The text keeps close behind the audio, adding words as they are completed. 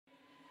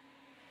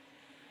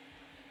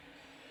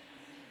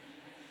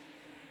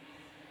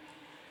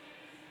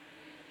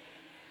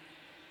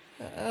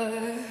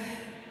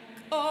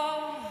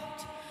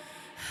caught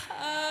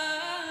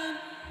a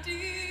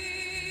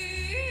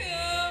dear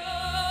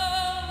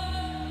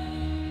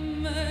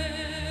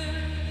man.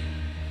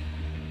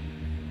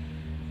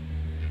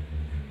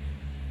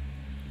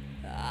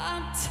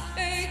 I'll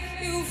take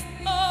you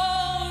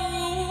far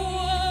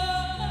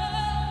away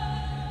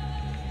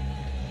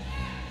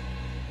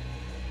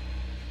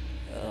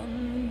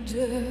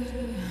under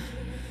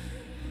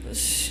the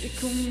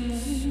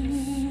sycamore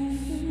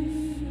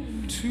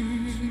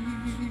trees.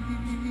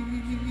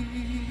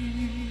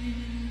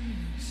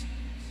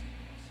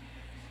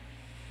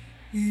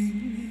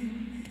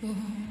 In the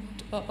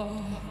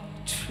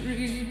dark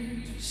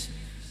trees.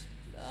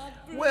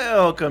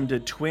 Welcome to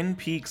Twin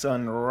Peaks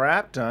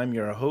Unwrapped. I'm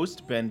your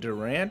host, Ben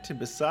Durant, and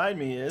beside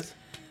me is...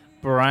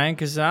 Brian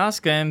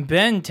Kazaska. And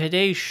Ben,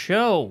 today's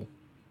show,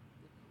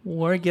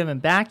 we're giving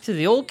back to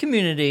the old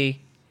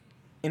community.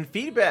 In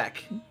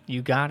feedback.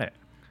 You got it.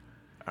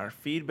 Our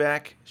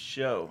feedback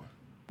show.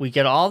 We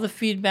get all the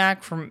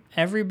feedback from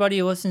everybody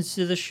who listens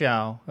to the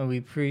show, and we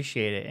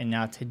appreciate it. And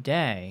now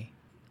today,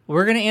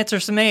 we're going to answer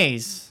some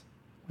A's.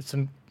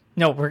 We're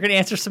going to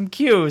answer some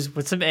Q's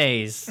with some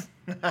A's.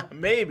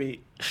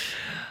 Maybe.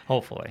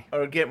 Hopefully.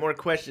 Or get more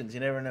questions.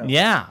 You never know.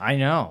 Yeah, I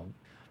know.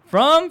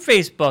 From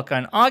Facebook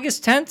on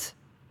August 10th,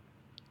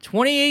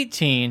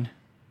 2018,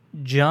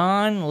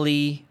 John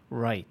Lee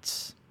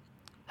writes,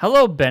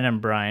 "Hello, Ben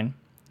and Brian.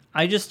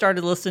 I just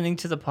started listening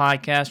to the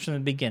podcast from the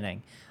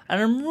beginning,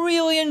 and I'm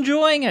really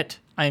enjoying it.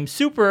 I'm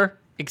super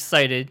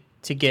excited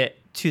to get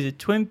to the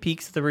Twin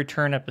Peaks The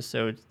Return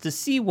episodes to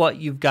see what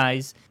you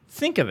guys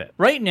think of it.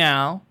 Right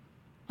now,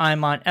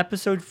 I'm on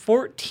episode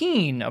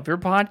 14 of your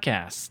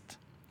podcast,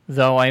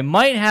 though I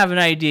might have an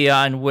idea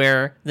on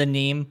where the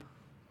name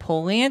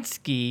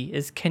Polanski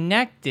is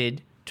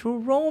connected to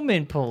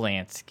Roman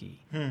Polanski.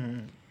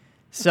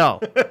 So,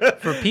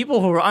 for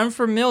people who are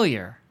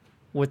unfamiliar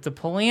with the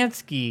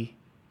Polanski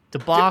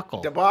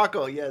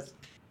debacle, Yes.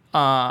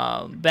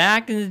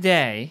 back in the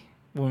day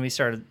when we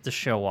started the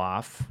show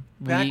off,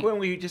 When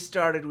we just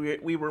started,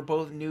 we were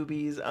both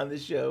newbies on the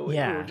show.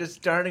 Yeah. We were just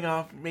starting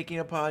off making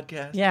a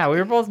podcast. Yeah, we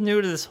were both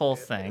new to this whole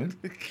thing.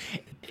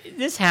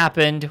 This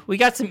happened. We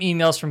got some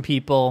emails from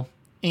people,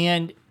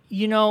 and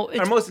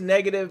Our most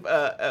negative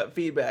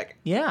feedback.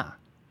 Yeah.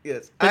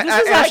 Yes. But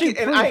this is actually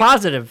pretty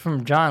positive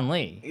from John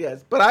Lee.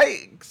 Yes, but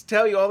I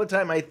tell you all the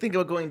time, I think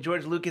about going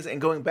George Lucas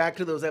and going back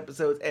to those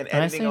episodes and And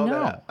I editing say all no.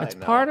 that out. It's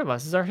part of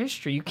us. It's our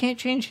history. You can't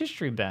change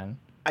history, Ben.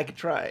 I could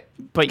try.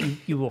 But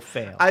you will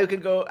fail. I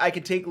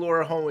could take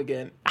Laura home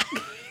again.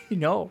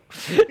 No.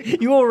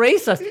 You will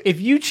erase us.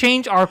 If you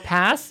change our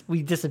past,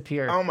 we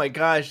disappear. Oh my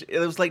gosh. It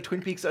was like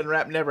Twin Peaks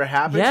Unwrapped never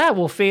happened. Yeah,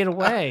 we'll fade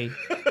away.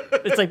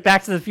 It's like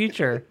Back to the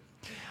Future.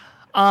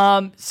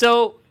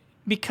 So,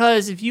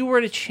 because if you were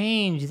to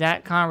change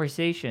that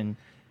conversation,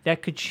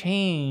 that could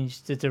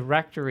change the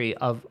directory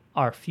of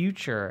our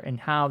future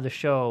and how the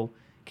show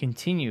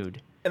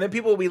continued. And then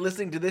people will be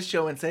listening to this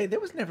show and say, there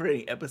was never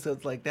any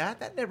episodes like that.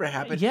 That never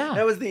happened. Yeah.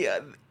 That was the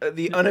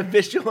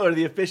unofficial or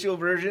the official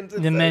versions. The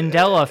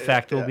Mandela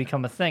effect will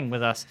become a thing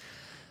with us.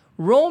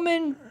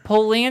 Roman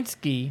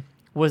Polanski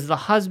was the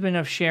husband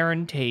of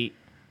Sharon Tate,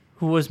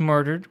 who was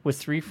murdered with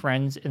 3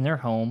 friends in their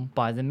home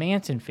by the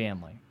Manson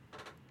family.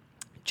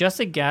 Just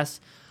a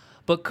guess,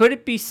 but could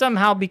it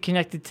somehow be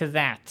connected to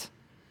that?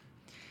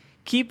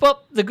 Keep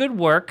up the good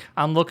work.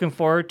 I'm looking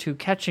forward to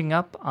catching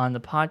up on the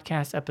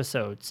podcast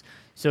episodes.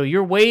 So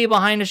you're way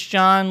behind us,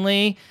 John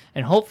Lee,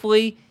 and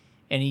hopefully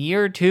in a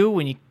year or two,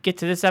 when you get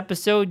to this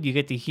episode, you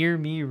get to hear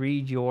me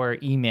read your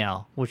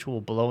email, which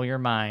will blow your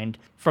mind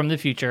from the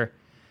future.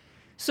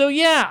 So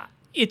yeah,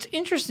 it's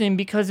interesting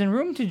because in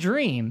Room to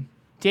Dream,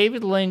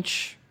 David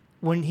Lynch,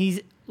 when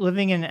he's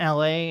living in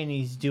LA and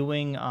he's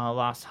doing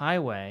Lost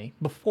Highway,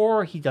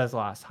 before he does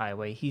Lost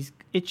Highway, he's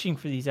itching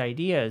for these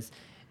ideas,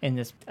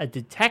 and a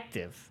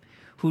detective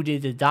who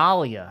did the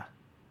Dahlia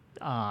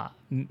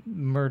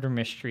murder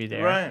mystery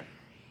there. Right.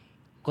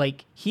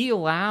 Like, he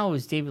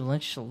allows David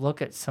Lynch to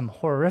look at some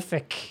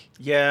horrific,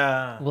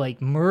 Yeah.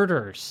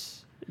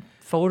 murders,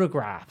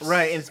 photographs.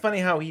 Right. And it's funny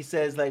how he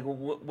says, like,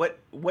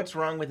 what's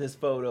wrong with this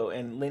photo?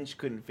 And Lynch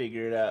couldn't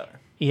figure it out.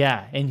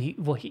 Yeah, and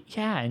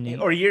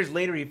Or years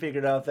later, he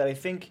figured out that I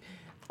think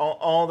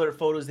all their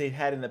photos they'd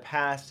had in the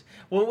past.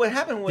 Well, what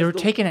happened was they were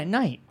taken at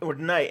night. Or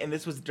night, and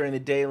this was during the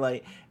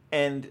daylight.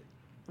 And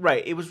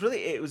right, it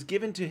was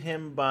given to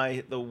him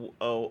by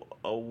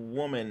a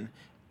woman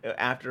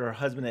after her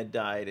husband had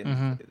died,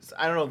 and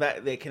I don't know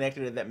that they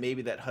connected it that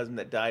maybe that husband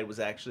that died was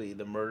actually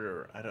the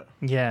murderer. I don't.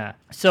 Yeah.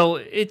 So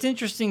it's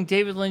interesting.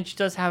 David Lynch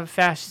does have a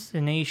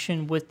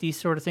fascination with these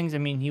sort of things. I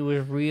mean, he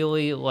was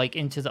really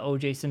into the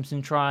O.J.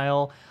 Simpson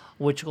trial,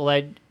 which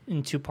led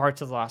into parts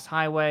of Lost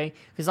Highway,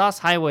 because Lost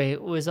Highway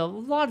was a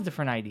lot of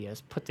different ideas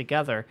put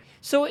together.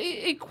 So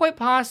it quite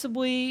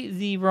possibly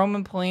the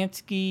Roman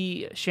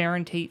Polanski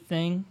Sharon Tate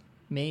thing,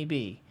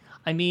 maybe.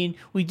 I mean,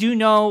 we do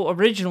know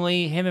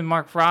originally him and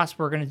Mark Frost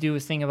were going to do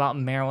a thing about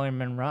Marilyn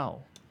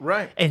Monroe.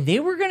 Right. And they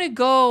were going to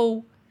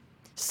go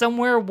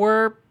somewhere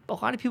where a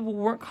lot of people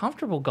weren't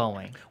comfortable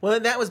going. Well,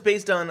 that was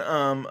based on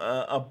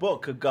a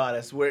book, A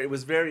Goddess, where it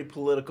was very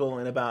political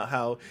and about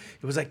how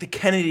it was like the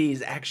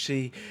Kennedys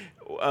actually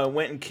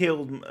went and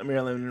killed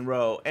Marilyn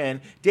Monroe.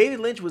 And David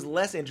Lynch was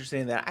less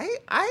interested in that.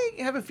 I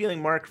have a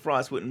feeling Mark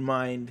Frost wouldn't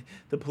mind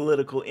the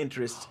political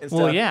interest and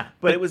stuff. Well, yeah.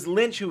 But it was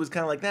Lynch who was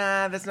kind of like,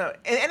 nah, that's not.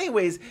 And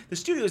anyways, the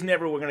studios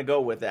never were going to go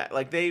with that.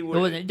 Like they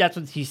were. Well, that's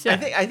what he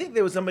said. I think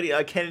there was somebody,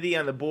 Kennedy,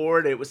 on the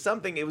board. It was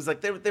something. It was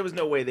like there was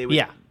no way they would.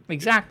 Yeah,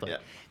 exactly. Yeah.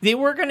 They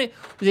weren't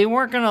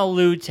gonna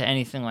allude to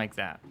anything like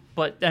that.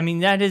 But I mean,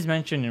 that is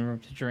mentioned in Room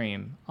to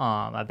Dream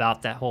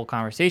about that whole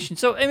conversation.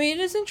 So I mean,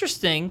 it is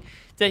interesting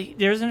that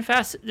there's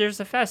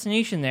a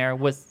fascination there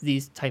with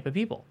these type of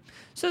people.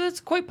 So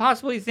that's quite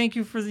possibly. Thank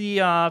you for the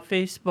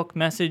Facebook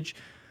message,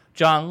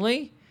 John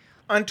Lee.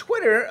 On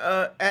Twitter,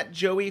 at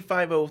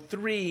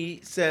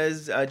Joey503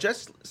 says,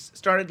 just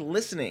started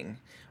listening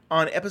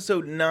on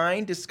episode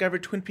 9,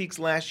 discovered Twin Peaks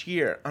last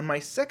year, on my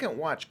second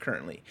watch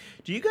currently.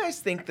 Do you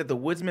guys think that the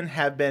woodsmen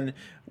have been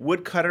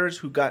woodcutters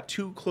who got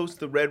too close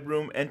to the Red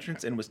Room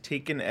entrance and was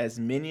taken as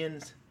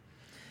minions?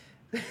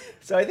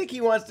 So I think he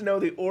wants to know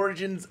the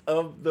origins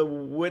of the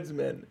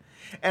woodsmen.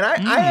 And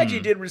I actually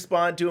did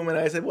respond to him, and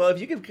I said, well, if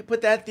you could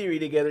put that theory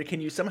together,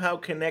 can you somehow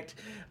connect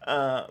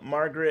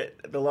Margaret,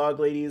 the log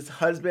lady's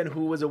husband,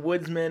 who was a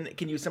woodsman?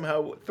 Can you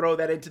somehow throw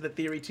that into the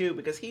theory, too?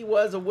 Because he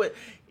was a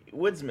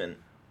woodsman.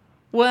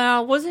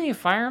 Well, wasn't he a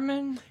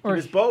fireman? He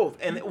was both.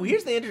 And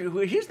here's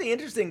the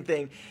interesting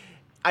thing.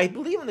 I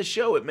believe in the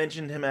show it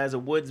mentioned him as a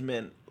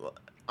woodsman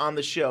on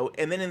the show,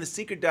 and then in the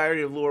Secret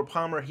Diary of Laura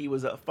Palmer, he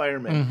was a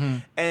fireman. Mm-hmm.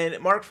 And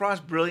Mark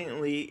Frost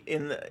brilliantly,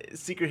 in the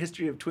Secret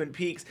History of Twin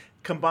Peaks,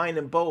 combined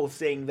them both,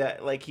 saying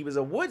that like he was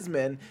a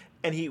woodsman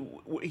and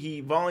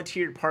he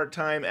volunteered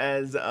part-time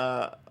as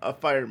a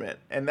fireman,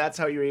 and that's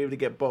how you're able to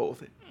get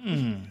both.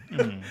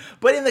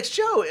 But in the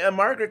show,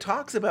 Margaret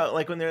talks about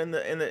like when they're in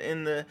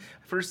the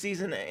first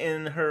season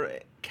in her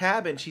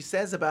cabin, she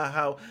says about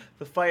how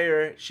the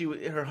fire,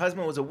 her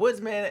husband was a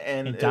woodsman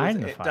and it died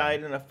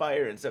in a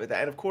fire and stuff like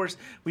that. And of course,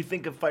 we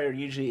think of fire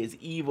usually as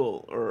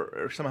evil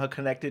or somehow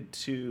connected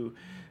to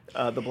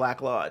the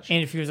Black Lodge.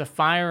 And if he was a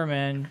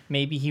fireman,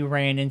 maybe he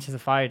ran into the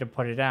fire to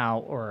put it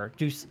out or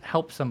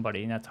help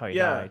somebody, and that's how he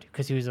died.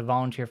 Because he was a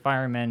volunteer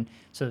fireman,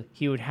 so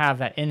he would have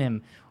that in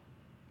him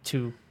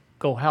to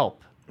go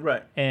help.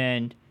 Right.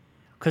 And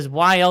because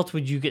how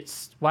would you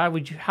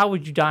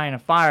die in a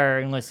fire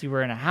unless you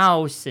were in a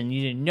house and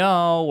you didn't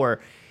know, or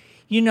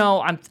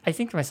I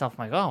think to myself,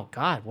 I'm like, oh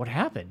God, what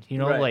happened?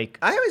 Right. Like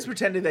I always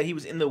pretended that he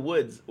was in the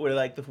woods, where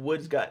like the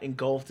woods got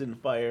engulfed in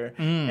fire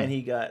and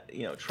he got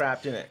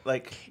trapped in it.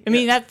 Like I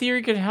mean, that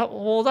theory could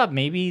hold up.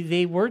 Maybe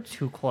they were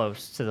too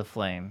close to the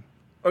flame.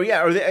 Oh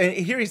yeah, and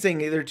here he's saying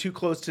they're too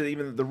close to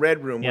even the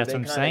Red Room. Yeah, that's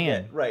what I'm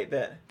saying. Right,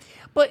 that.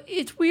 But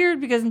it's weird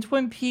because in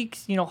Twin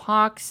Peaks,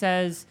 Hawk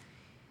says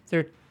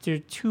they're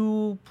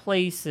two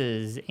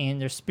places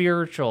and they're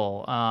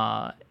spiritual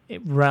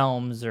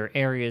realms or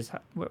areas,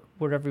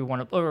 whatever you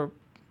want to, or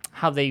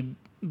how they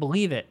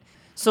believe it.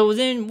 So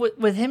then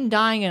with him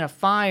dying in a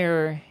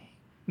fire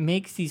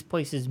makes these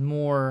places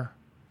more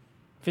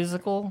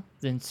physical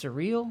than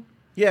surreal.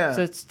 Yeah.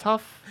 So it's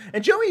tough.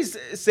 And Joey's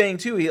saying,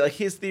 too,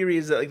 his theory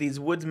is that like these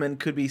woodsmen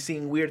could be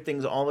seeing weird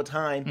things all the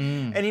time.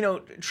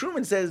 And,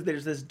 Truman says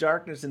there's this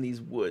darkness in these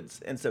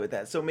woods and stuff like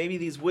that. So maybe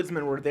these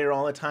woodsmen were there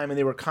all the time and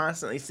they were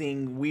constantly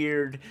seeing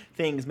weird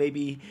things,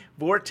 maybe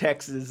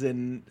vortexes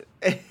and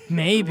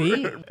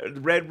maybe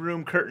Red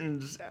Room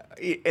curtains,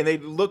 and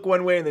they'd look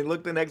one way and they'd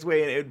look the next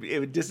way and it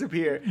would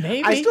disappear.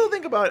 Maybe. I still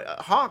think about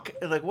Hawk,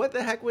 like what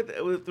the heck with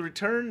the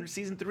Return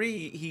season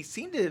 3, he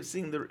seemed to have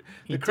seen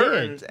the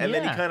curtains and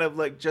then he kind of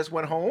like just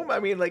went home. I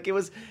mean, like it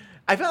was,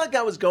 I felt like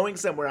that was going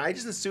somewhere. I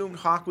just assumed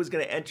Hawk was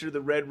going to enter the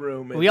Red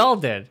Room. We all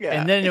did. Yeah.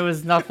 And then it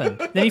was nothing.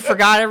 Then he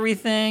forgot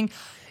everything.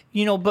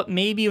 But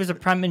maybe it was a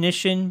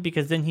premonition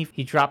because then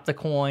he dropped the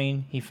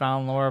coin. He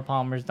found Laura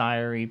Palmer's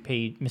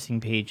diary, missing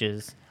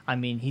pages. I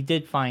mean, he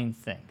did find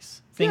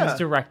things. Things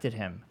directed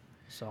him.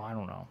 So I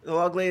don't know. The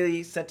log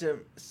lady sent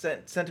him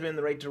in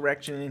the right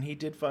direction, and he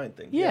did find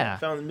things. Yeah.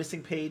 Found the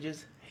missing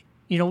pages.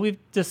 We've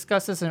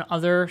discussed this in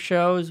other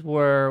shows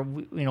where,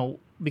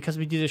 because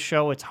we do the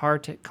show, it's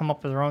hard to come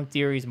up with our own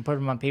theories and put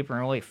them on paper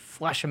and really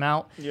flesh them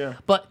out. Yeah.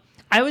 But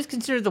I always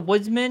consider the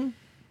woodsmen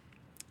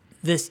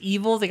this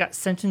evil. They got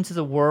sent into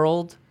the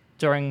world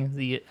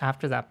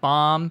after that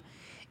bomb,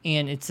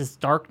 and it's this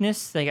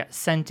darkness. They got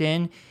sent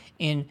in,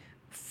 and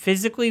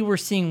physically we're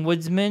seeing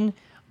woodsmen,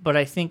 but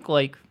I think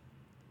like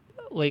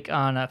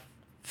on a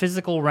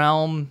physical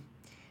realm,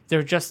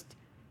 they're just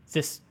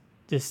this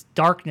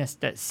darkness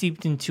that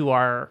seeped into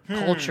our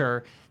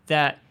culture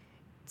that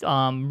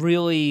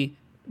really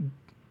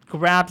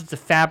grabbed the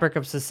fabric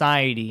of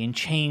society and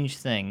changed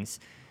things.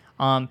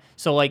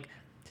 So like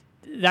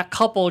that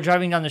couple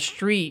driving down the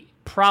street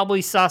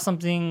probably saw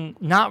something,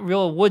 not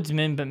real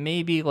woodsman, but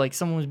maybe like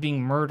someone was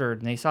being murdered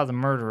and they saw the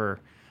murderer.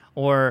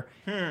 Or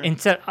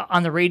instead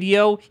on the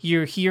radio,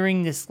 you're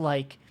hearing this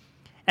like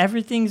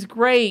everything's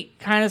great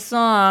kind of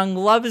song.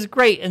 Love is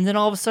great. And then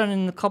all of a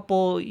sudden, in a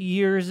couple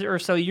years or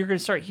so, you're going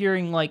to start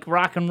hearing like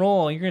rock and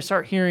roll. You're going to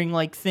start hearing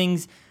like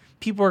things.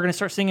 People are going to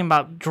start singing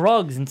about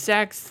drugs and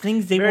sex,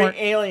 things they very weren't.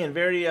 alien,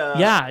 very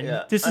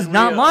This is unreal.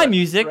 not my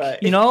music.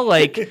 Right.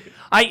 Like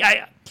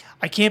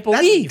I can't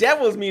believe. That's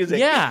devil's music.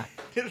 Yeah.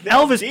 That's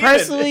Elvis demon.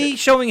 Presley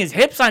showing his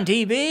hips on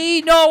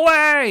TV? No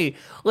way.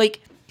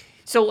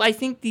 So I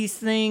think these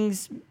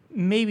things,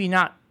 maybe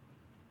not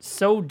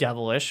so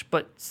devilish,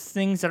 but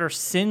things that are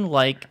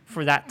sin-like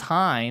for that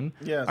time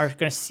Yes. are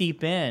going to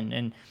seep in.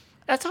 And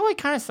that's how I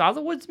kind of saw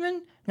the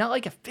Woodsman. Not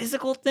like a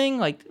physical thing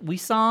like we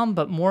saw him,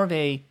 but more of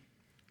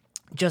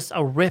just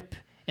a rip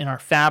in our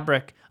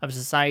fabric of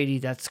society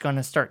that's going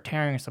to start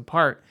tearing us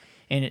apart.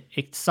 And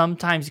it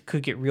sometimes it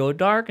could get real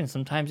dark, and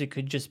sometimes it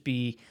could just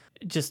be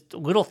just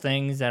little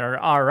things that are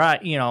all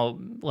right,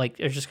 like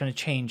they're just going to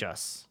change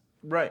us.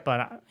 Right. But,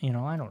 I don't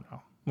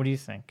know. What do you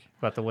think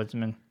about the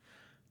Woodsman?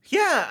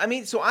 Yeah, I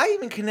mean, so I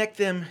even connect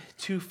them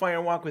to Fire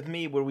and Walk with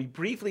Me, where we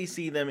briefly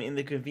see them in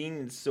the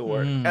convenience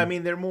store. I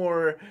mean, they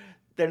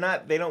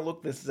don't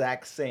look the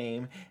exact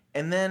same.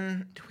 And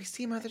then, do we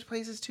see them other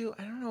places too?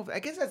 I don't know. I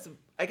guess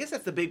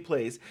that's the big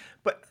place.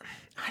 But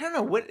I don't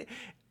know what.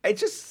 It's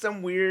just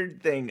some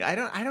weird thing. I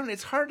don't.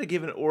 It's hard to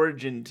give an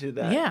origin to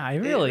that. Yeah, it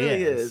really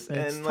is. And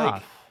It's like,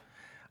 tough.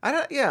 I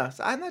don't. Yeah,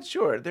 so I'm not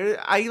sure.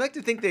 I like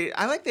to think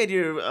I like the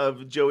idea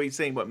of Joey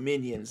saying about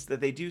minions, that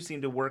they do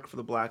seem to work for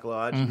the Black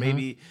Lodge.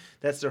 Maybe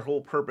that's their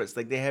whole purpose.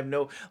 Like they have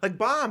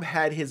Bob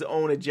had his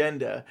own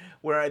agenda,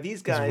 where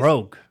these guys He's a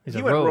rogue.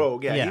 He went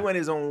rogue. Yeah, he went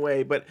his own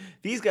way. But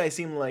these guys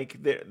seem like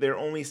they're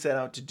only set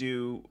out to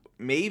do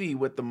maybe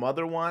what the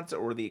mother wants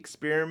or the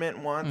experiment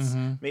wants.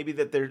 Maybe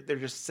that they're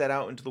just set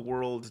out into the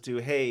world to,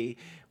 hey,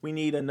 we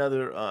need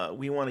another.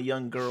 We want a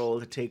young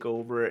girl to take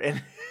over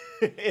and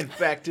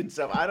infect and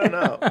stuff. I don't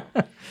know.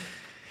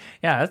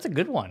 Yeah, that's a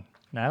good one.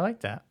 I like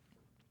that.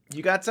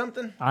 You got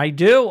something? I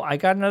do. I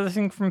got another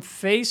thing from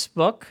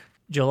Facebook,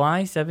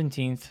 July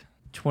 17th,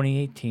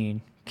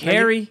 2018.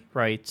 Carrie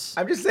writes.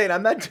 I'm just saying,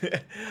 I'm not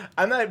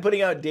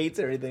putting out dates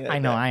or anything like I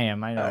know that. I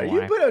am. I know.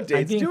 You put out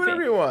dates. Do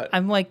whatever you want.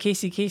 I'm like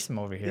Casey Kasem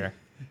over here.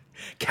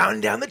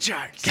 Counting down the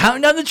charts.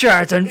 Counting down the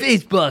charts on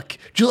Facebook.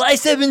 July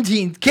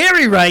 17th.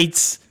 Carrie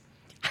writes.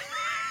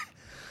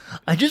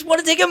 I just want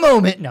to take a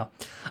moment. No.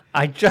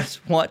 I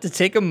just want to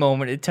take a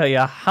moment to tell you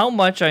how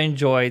much I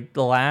enjoyed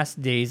the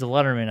last Days of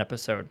Letterman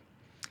episode.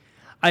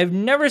 I've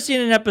never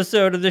seen an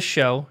episode of the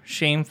show.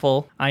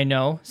 Shameful, I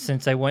know,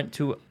 since I went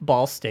to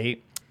Ball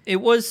State. It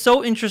was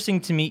so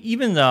interesting to me,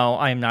 even though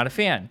I am not a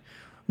fan.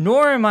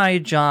 Nor am I a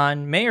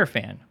John Mayer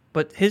fan,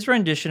 but his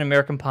rendition of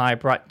American Pie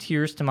brought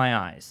tears to my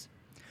eyes.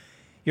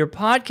 Your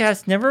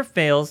podcast never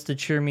fails to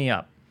cheer me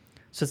up.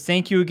 So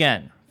thank you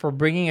again for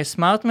bringing a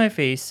smile to my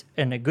face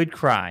and a good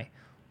cry.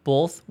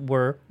 Both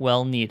were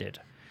well needed.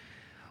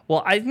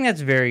 Well, I think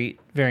that's very,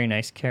 very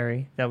nice,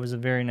 Carrie. That was a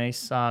very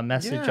nice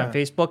message on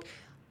Facebook.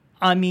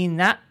 I mean,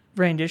 that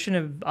rendition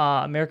of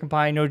American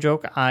Pie, no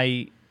joke,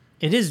 it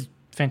is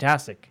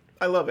fantastic.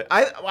 I love it.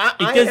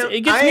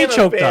 It gets me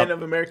choked up. I am a fan up.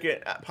 of American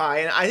Pie,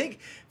 and I think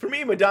for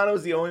me, Madonna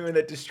was the only one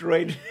that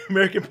destroyed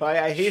American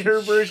Pie. I hate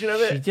her version of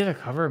She it. did a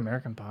cover of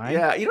American Pie?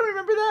 Yeah, you don't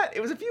remember that? It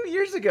was a few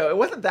years ago. It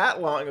wasn't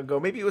that long ago.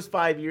 Maybe it was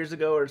 5 years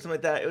ago or something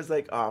like that. It was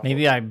like awful.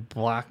 Maybe I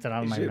blocked it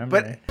out of my memory.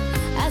 But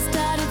I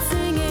started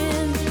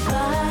singing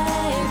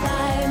Bye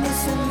Bye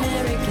Miss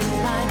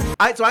American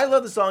Pie. So I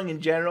love the song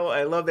in general.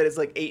 I love that it's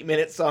like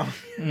 8-minute song.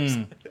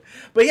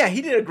 But yeah,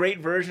 he did a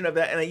great version of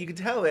that, and you could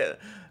tell that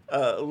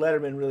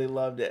Letterman really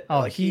loved it. Oh,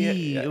 Like,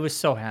 it was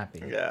so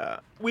happy. Yeah.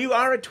 We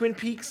are a Twin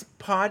Peaks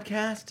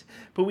podcast,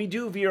 but we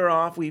do veer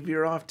off. We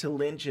veer off to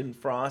Lynch and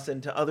Frost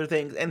and to other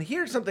things. And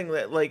here's something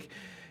that,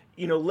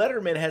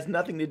 Letterman has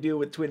nothing to do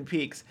with Twin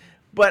Peaks,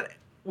 but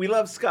we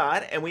love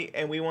Scott, and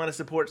we want to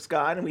support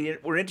Scott, and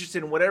we're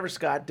interested in whatever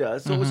Scott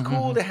does. So it was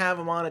cool to have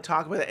him on and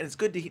talk about it, and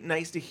it's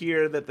nice to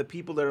hear that the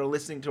people that are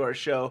listening to our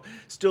show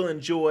still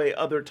enjoy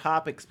other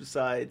topics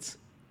besides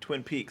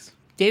Twin Peaks.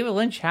 David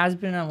Lynch has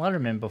been on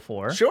Letterman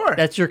before. Sure.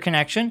 That's your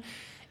connection.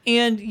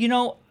 And, it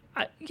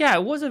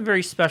was a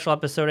very special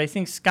episode. I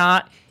think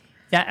Scott,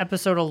 that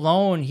episode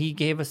alone, he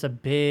gave us a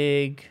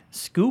big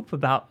scoop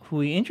about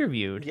who he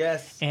interviewed.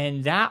 Yes.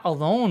 And that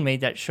alone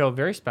made that show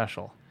very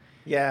special.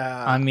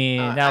 Yeah. I mean,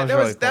 that was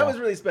really cool. That was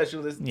really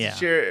special to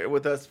share it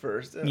with us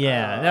first.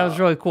 Yeah, that was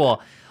really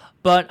cool.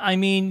 But,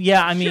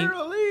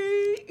 Shirley.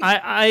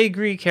 I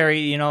agree,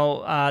 Carrie.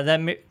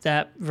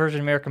 That version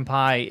of American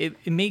Pie,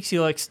 it makes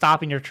you like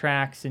stop in your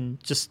tracks and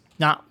just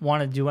not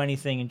want to do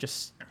anything and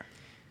just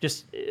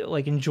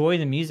like enjoy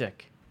the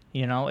music.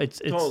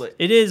 Totally.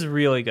 It is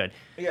really good.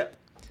 Yeah.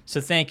 So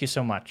thank you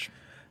so much.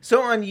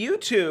 So on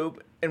YouTube,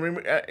 and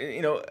when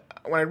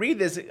I read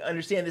this,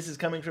 understand this is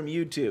coming from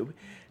YouTube.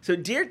 So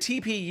dear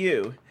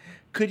TPU,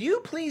 could you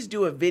please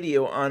do a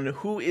video on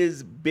who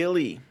is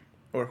Billy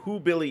or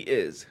who Billy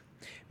is?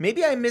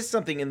 Maybe I missed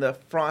something in the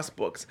Frost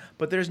books,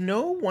 but there's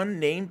no one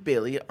named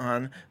Billy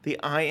on the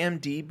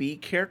IMDb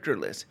character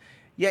list.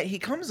 Yet he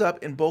comes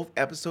up in both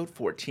episode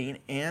 14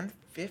 and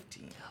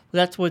 15.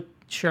 That's what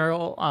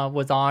Cheryl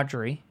with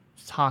Audrey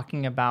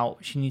talking about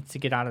she needs to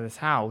get out of this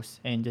house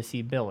and to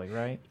see Billy,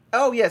 right?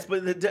 Oh yes,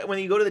 but when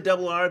you go to the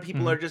Double R,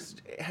 people Mm-hmm. are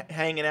just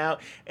hanging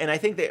out, and I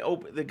think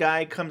the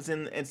guy comes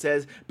in and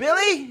says,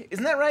 "Billy,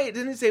 isn't that right?"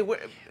 Didn't he say?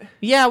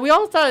 Yeah, we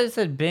all thought it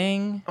said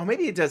Bing. Oh,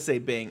 maybe it does say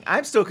Bing.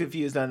 I'm still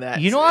confused on that.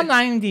 You know, on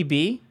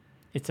IMDb,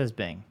 it says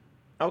Bing,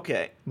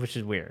 Okay, which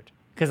is weird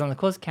because on the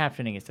closed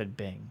captioning it said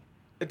Bing.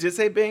 it did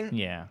say Bing.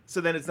 Yeah, So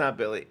then it's not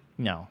Billy.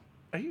 no,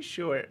 Are you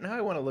sure? Now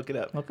I want to look it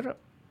up. look it up.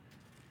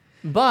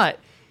 But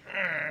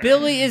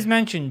Billy is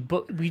mentioned,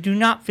 but we do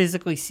not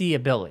physically see a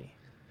Billy.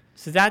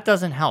 So that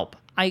doesn't help.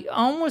 I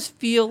almost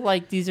feel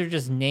like these are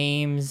just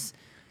names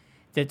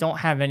that don't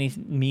have any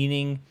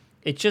meaning.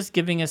 It's just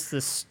giving us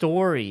the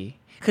story.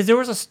 Because there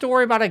was a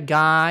story about a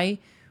guy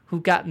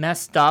who got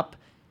messed up.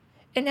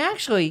 And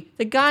actually,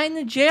 the guy in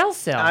the jail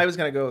cell. I was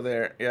gonna go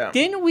there. Yeah.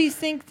 Didn't we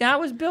think that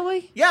was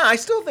Billy? Yeah, I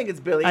still think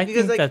it's Billy I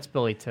because think that's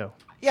Billy too.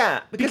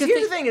 yeah, because because here's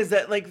they- the thing is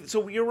that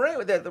so you're right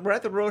with that we're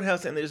at the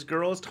Roadhouse and there's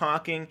girls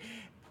talking.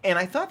 And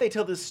I thought they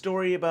tell this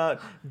story about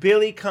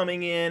Billy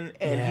coming in,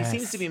 and he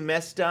seems Yes. to be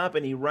messed up,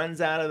 and he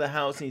runs out of the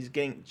house, and he's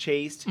getting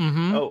chased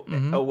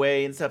Mm-hmm,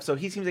 away and stuff. So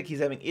he seems like he's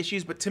having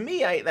issues. But to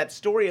me, that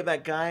story of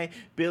that guy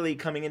Billy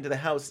coming into the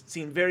house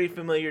seemed very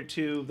familiar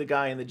to the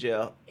guy in the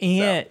jail.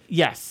 And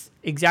yes,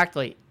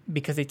 exactly.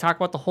 Because they talk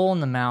about the hole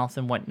in the mouth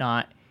and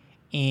whatnot.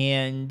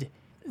 And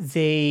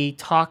they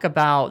talk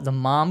about the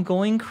mom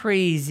going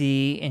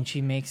crazy, and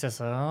she makes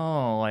us,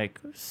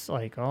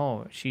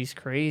 oh, she's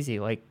crazy,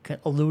 like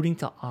alluding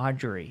to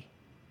Audrey.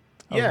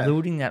 Yeah.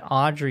 Alluding that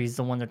Audrey's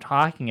the one they're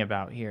talking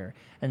about here.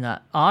 And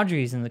that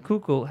Audrey's in the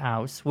cuckoo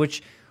house,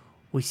 which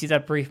we see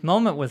that brief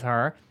moment with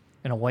her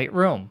in a white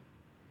room,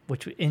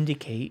 which would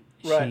indicate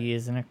Right. she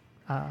is in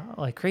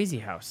a crazy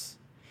house.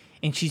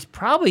 And she's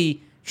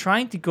probably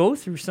trying to go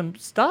through some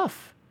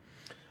stuff.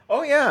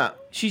 Oh yeah,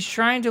 She's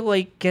trying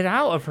to get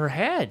out of her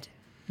head.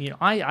 You know,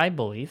 I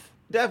believe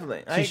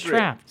definitely. I she's agree.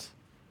 trapped,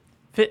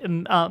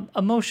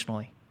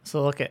 emotionally.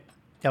 So look at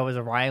that was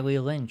a Riley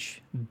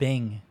Lynch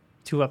Bing,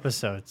 2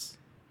 episodes,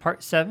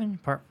 part 7,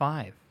 part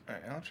 5. All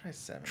right, I'll try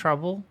 7.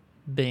 Trouble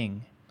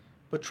Bing.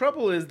 But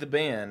Trouble is the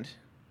band.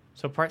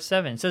 So part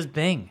 7 it says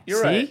Bing.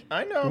 You're See? right.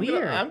 I know.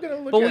 Weird. I'm gonna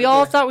look. But at we it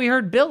all there. thought we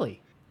heard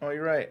Billy. Oh,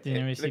 you're right.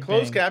 Didn't we see The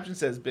closed Bing? caption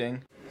says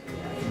Bing.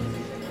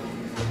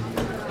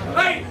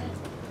 Hey!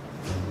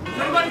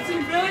 Has anybody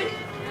seen Billy?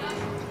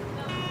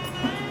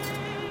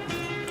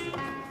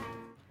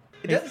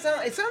 It doesn't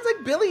sound. It sounds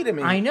like Billy to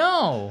me. I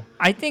know.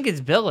 I think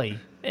it's Billy,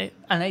 and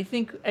I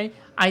think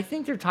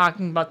they're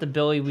talking about the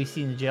Billy we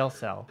see in the jail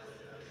cell.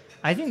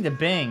 I think the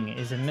Bing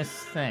is a missed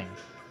thing.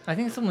 I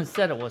think someone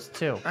said it was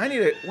too.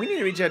 We need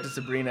to reach out to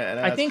Sabrina and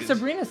I ask. think if-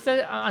 Sabrina said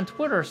it on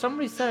Twitter.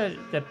 Somebody said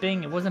that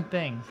Bing. It wasn't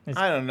Bing.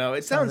 I don't know.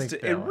 It Sounds sounds.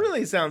 like It Billy.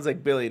 really sounds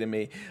like Billy to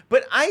me.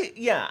 But I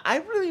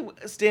really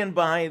stand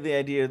by the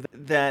idea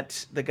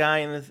that the guy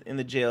in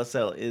the jail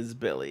cell is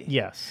Billy.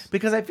 Yes.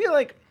 Because I feel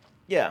like,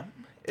 yeah,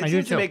 it I do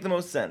seems to too. make the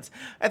most sense.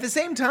 At the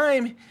same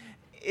time,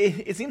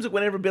 it seems like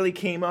whenever Billy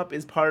came up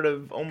is part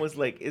of almost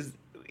like is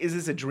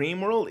this a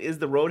dream world? Is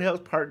the Roadhouse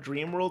part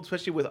dream world?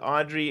 Especially with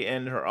Audrey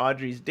and her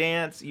Audrey's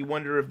dance, you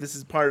wonder if this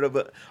is part of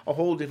a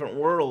whole different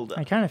world.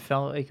 I kind of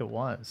felt like it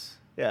was.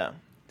 Yeah.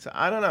 So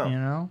I don't know. You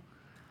know.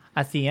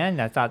 At the end,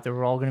 I thought they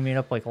were all going to meet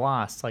up like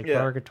Lost, like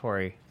Yeah.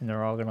 Purgatory, and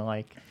they're all going to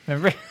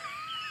remember,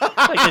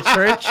 like the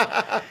church.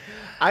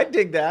 I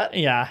dig that.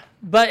 Yeah.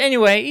 But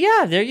anyway,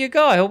 yeah, there you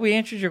go. I hope we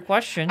answered your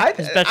question as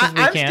best as we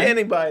I'm can.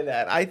 standing by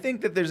that. I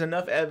think that there's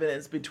enough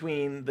evidence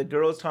between the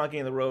girls talking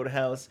in the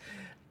Roadhouse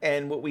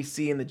and what we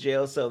see in the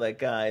jail cell, that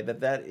guy,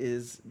 that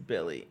is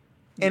Billy.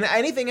 And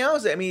anything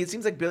else, I mean, it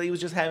seems like Billy was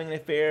just having an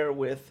affair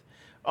with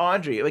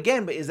Audrey.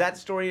 Again, but is that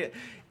story...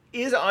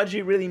 Is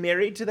Audrey really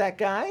married to that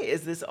guy?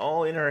 Is this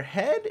all in her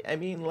head? I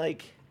mean,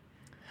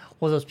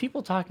 Well, those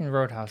people talking in the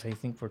Roadhouse, I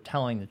think, were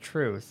telling the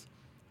truth.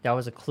 That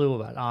was a clue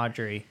about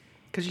Audrey.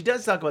 because she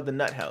does talk about the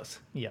nut house.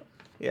 Yep.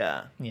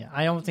 Yeah. Yeah.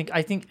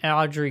 I think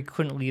Audrey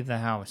couldn't leave the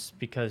house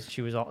because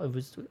she was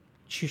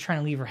trying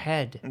to leave her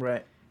head.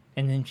 Right.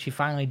 And then she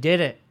finally did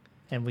it.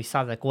 And we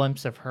saw the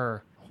glimpse of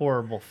her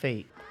horrible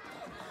fate.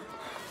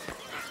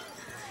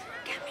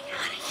 Get me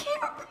out of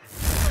here.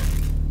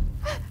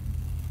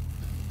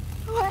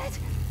 What?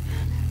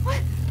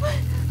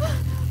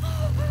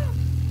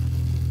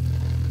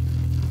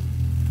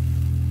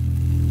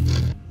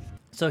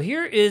 So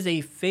here is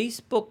a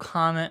Facebook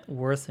comment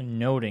worth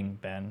noting,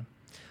 Ben.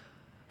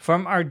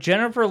 From our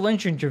Jennifer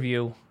Lynch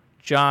interview,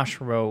 Josh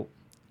wrote,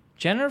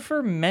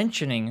 Jennifer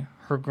mentioning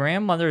her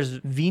grandmother's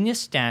Venus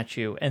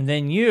statue, and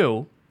then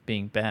you,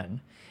 being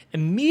Ben,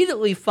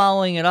 immediately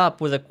following it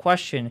up with a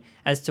question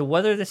as to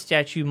whether the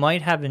statue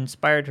might have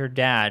inspired her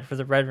dad for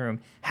the Red Room,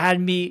 had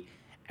me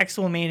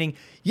exclamating,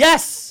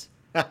 yes!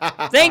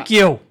 Thank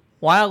you!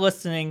 While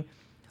listening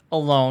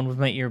alone with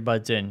my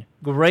earbuds in.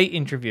 Great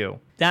interview.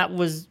 That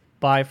was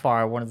by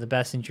far one of the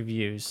best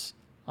interviews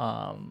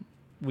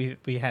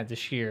we had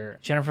this year.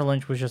 Jennifer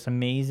Lynch was just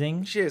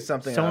amazing. She is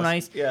something So else.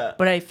 nice. Yeah.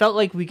 But I felt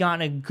like we got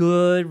in a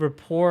good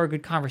rapport,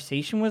 good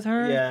conversation with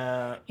her.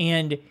 Yeah.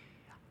 And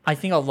I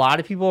think a lot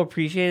of people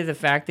appreciated the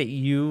fact that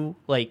you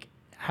like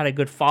had a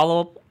good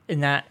follow-up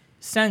in that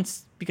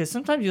sense, because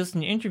sometimes you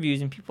listen to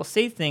interviews and people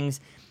say things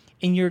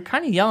and you're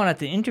kind of yelling at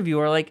the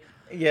interviewer like,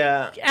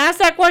 Yeah. ask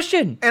that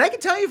question. And I can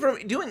tell you from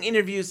doing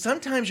interviews,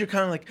 sometimes you're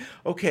kind of like,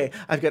 okay,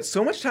 I've got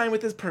so much time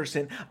with this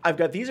person.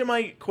 These are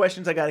my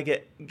questions I got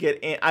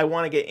to I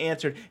want to get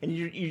answered. And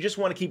you just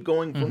want to keep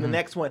going from the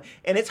next one.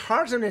 And it's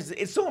hard sometimes.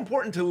 It's so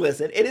important to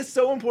listen. It is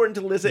so important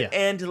to listen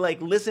and to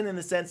like listen in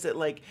the sense that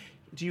like,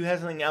 do you have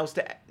something else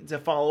to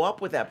follow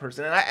up with that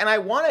person? And I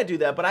want to do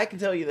that, but I can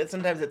tell you that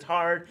sometimes it's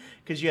hard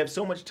because you have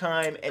so much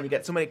time and you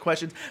got so many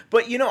questions.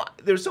 But, you know,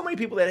 there's so many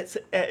people that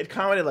had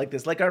commented like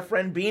this. Like our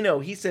friend Bino,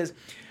 he says,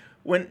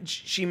 when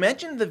she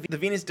mentioned the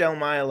Venus del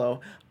Milo,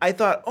 I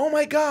thought, oh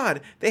my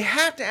God, they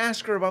have to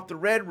ask her about the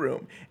Red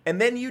Room. And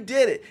then you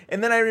did it.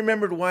 And then I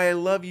remembered why I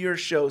love your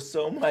show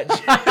so much.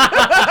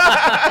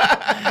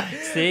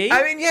 See?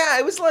 I mean, yeah,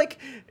 it was like...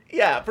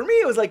 Yeah, for me,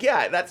 it was like,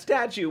 yeah, that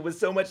statue was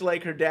so much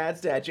like her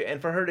dad's statue,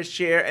 and for her to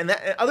share, and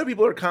other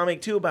people are commenting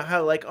too about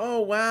how, like, oh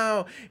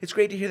wow, it's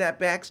great to hear that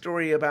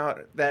backstory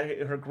about that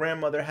her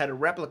grandmother had a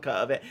replica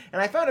of it.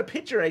 And I found a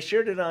picture, I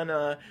shared it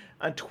on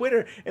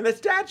Twitter, and the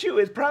statue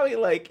is probably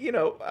like, you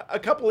know, a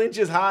couple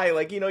inches high.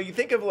 Like, you know, you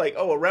think of like,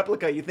 oh, a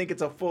replica, you think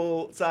it's a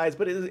full size,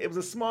 but it was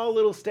a small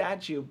little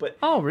statue. But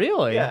oh,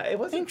 really? Yeah, it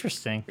was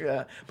interesting.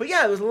 Yeah, but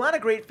yeah, there was a lot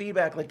of great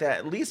feedback like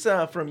that.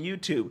 Lisa from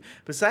YouTube,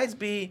 besides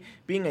being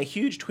a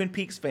huge Twin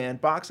Peaks fan,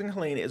 Boxing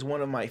Helena is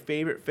one of my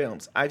favorite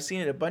films. I've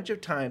seen it a bunch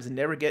of times and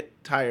never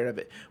get tired of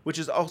it, which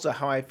is also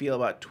how I feel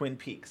about Twin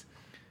Peaks.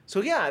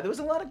 So yeah, there was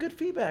a lot of good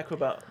feedback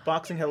about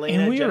Boxing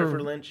Helena,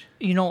 Jennifer Lynch.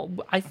 You know,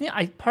 I think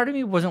part of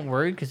me wasn't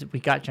worried because we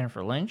got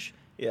Jennifer Lynch.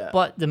 Yeah.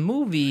 But the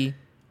movie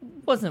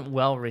wasn't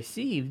well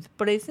received.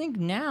 But I think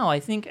now,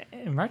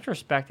 in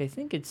retrospect, I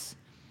think it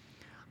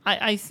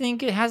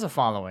has a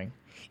following.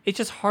 It's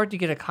just hard to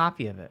get a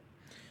copy of it.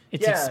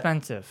 It's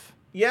expensive.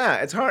 Yeah,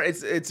 it's hard.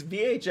 It's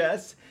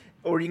VHS,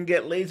 or you can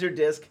get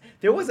Laserdisc.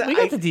 We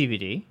got the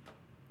DVD.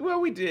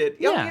 Well, we did.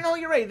 Yeah. You know,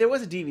 you're right. There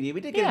was a DVD.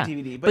 We did get a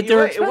DVD. But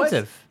they're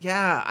expensive.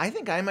 I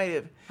think I might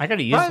have. I got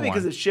to use one. Probably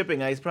because of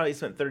shipping. I probably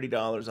spent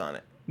 $30 on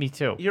it. Me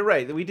too. You're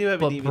right. We do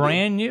have a DVD. But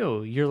brand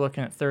new, you're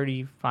looking at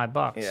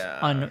 $35. Yeah.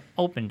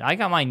 Unopened. I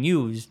got mine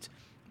used,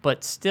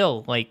 but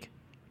still, like,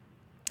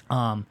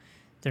 they're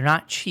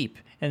not cheap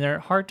and they're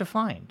hard to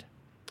find.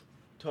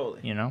 Totally.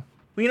 You know?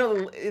 Well,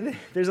 you know,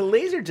 there's a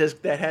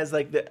Laserdisc that has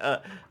like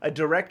a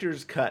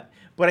director's cut,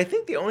 but I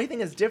think the only thing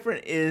that's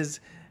different is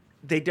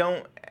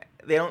the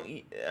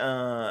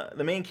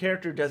main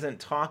character doesn't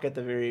talk at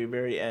the very,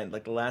 very end.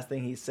 Like the last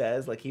thing he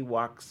says, like he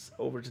walks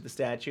over to the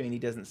statue and he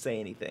doesn't say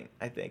anything,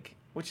 I think.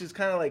 Which is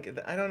kind of like,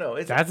 I don't know.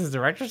 That's his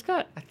director's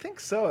cut? I think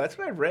so. That's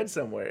what I read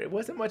somewhere. It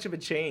wasn't much of a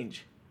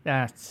change.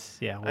 That's,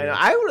 yeah. I know.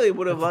 I really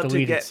would have loved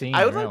to get scene,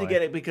 I would love to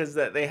get it because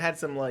they had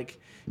some like,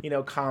 you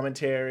know,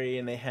 commentary,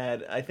 and they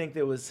had, I think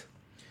there's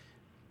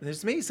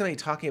maybe somebody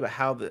talking about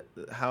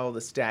how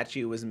the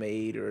statue was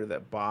made, or the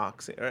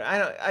box, or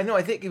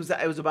I think it was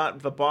about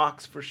the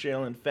box for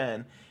Sherilyn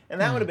Fenn, and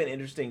that would have been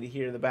interesting to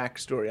hear the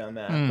backstory on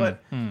that.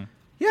 But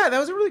yeah, that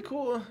was a really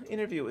cool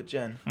interview with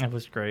Jen. That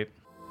was great.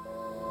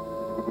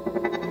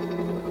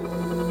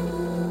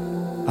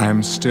 I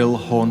am still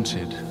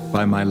haunted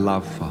by my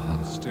love for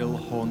her. Still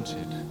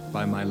haunted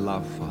by my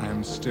love for her. I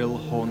am still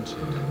haunted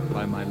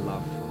by my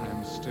love for her. I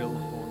am still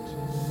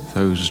haunted.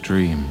 Those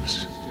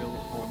dreams.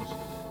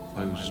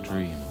 Those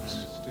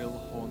dreams. Still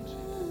haunted.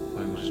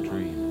 Those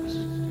dreams.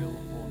 Still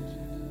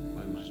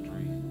haunted. Those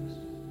dreams.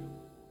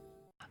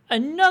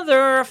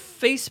 Another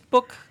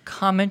Facebook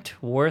comment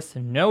worth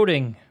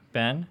noting,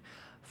 Ben,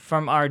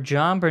 from our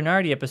John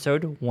Bernardi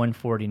episode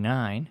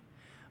 149.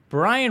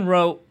 Brian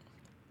wrote,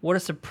 "What a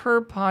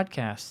superb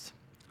podcast.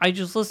 I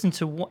just listened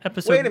to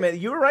episode..." Wait a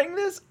minute, you were writing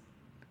this?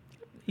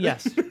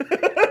 Yes.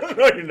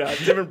 No, you're not.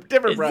 Different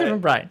It's Brian.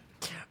 different Brian.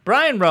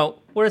 Brian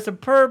wrote, "What a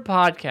superb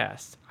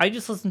podcast. I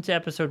just listened to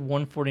episode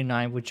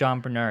 149 with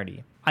John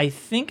Bernardi. I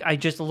think I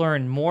just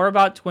learned more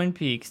about Twin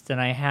Peaks than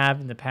I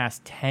have in the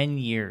past 10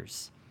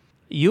 years.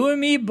 You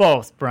and me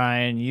both,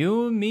 Brian.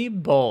 You and me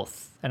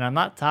both. And I'm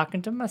not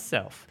talking to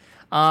myself.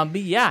 But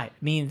yeah, I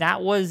mean,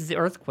 that was the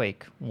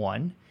earthquake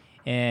one.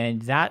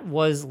 And that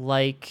was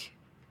like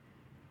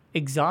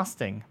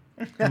exhausting.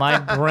 My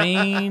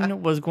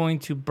brain was going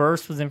to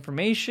burst with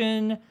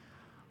information.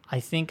 I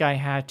think I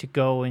had to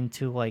go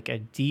into like a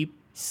deep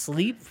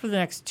sleep for the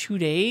next 2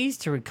 days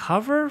to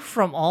recover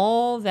from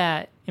all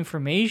that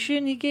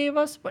information he gave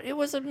us. But it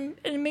was an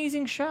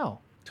amazing show.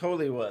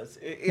 Totally was.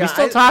 We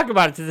still talk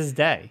about it to this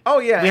day. Oh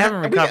yeah, we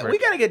haven't recovered. We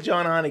got to get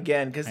John on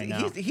again because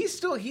I he's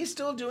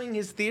still doing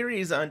his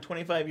theories on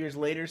 25 Years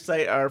Later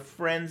site. Our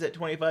friends at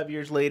 25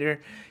 Years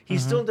Later, he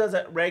still does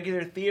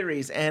regular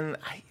theories, and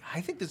I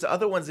think there's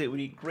other ones that would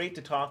be great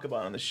to talk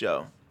about on the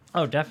show.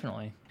 Oh,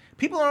 definitely.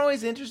 People are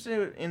always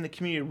interested in the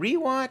community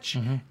rewatch,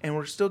 and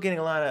we're still getting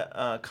a lot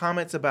of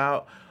comments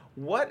about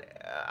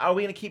what are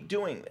we going to keep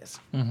doing this.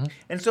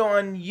 And so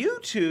on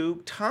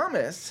YouTube,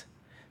 Thomas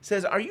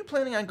says, "Are you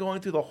planning on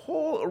going through the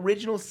whole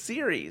original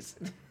series?"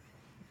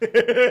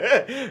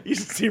 You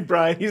should see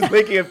Brian. He's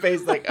making a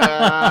face like,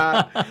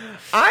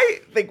 I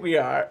think we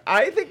are.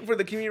 I think for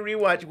the community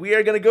rewatch, we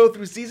are going to go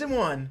through season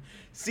 1,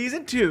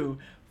 season 2,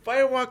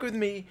 Firewalk with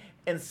Me,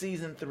 and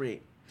season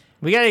 3.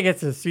 We got to get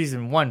to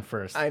season 1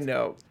 first. I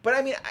know. But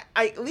I mean,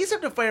 I at least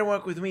after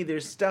Firewalk with Me,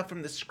 there's stuff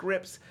from the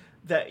scripts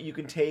that you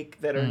can take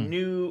that are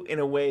new in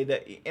a way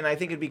that, and I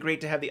think it'd be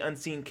great to have the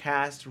unseen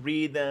cast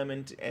read them,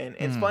 and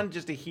it's fun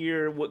just to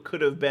hear what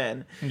could have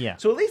been. Yeah.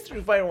 So at least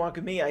through Firewalk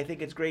with Me, I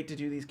think it's great to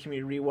do these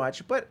community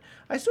rewatch, but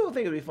I still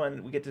think it'd be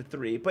fun we get to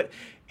 3. But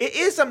it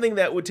is something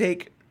that would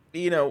take,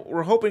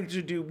 we're hoping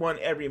to do one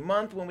every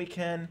month when we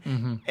can,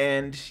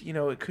 and,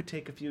 it could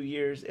take a few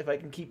years if I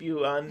can keep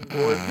you on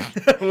board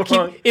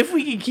long. If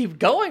we can keep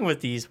going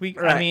with these,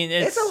 I mean,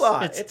 it's a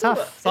lot. It's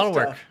tough. It's a lot of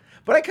work. Tough.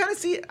 But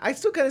I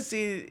still kind of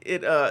see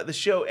it, the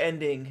show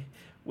ending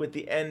with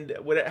the end,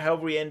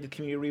 however we end the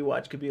community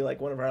rewatch could be like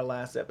one of our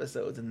last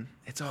episodes, and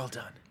it's all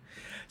done.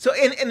 So,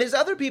 and there's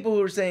other people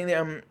who are saying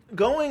that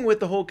going with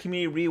the whole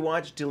community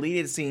rewatch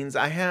deleted scenes.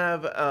 I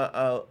have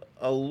a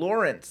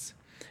Lawrence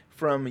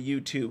from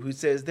YouTube who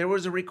says there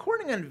was a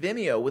recording on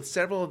Vimeo with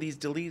several of these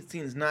deleted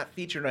scenes not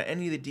featured on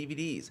any of the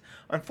DVDs.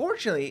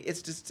 Unfortunately,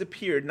 it's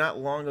disappeared not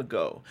long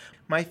ago.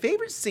 My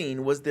favorite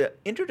scene was the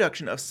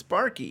introduction of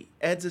Sparky,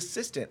 Ed's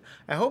assistant.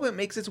 I hope it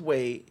makes its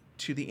way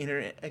to the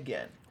internet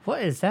again.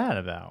 What is that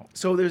about?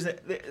 So there's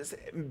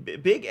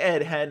Big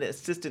Ed had an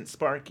assistant,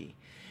 Sparky.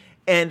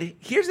 And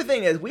here's the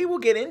thing, as we will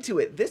get into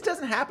it, this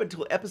doesn't happen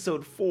until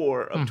episode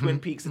 4 of Twin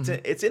Peaks.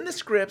 It's in the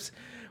scripts.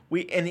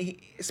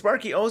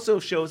 Sparky also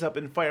shows up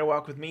in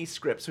Firewalk with Me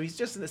script, so he's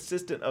just an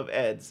assistant of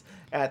Ed's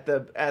at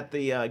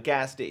the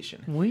gas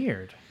station.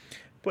 Weird.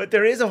 But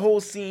there is a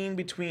whole scene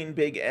between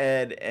Big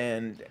Ed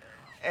and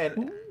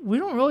we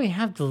don't really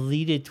have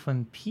deleted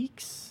Twin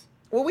Peaks.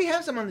 Well, we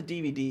have some on the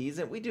DVDs,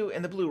 and we do,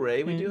 and the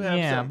Blu-ray. We do have some.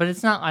 Yeah, but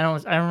it's not. I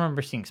don't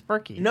remember seeing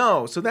Sparky.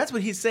 No, so that's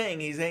what he's saying.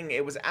 He's saying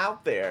it was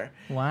out there.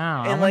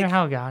 Wow, and I wonder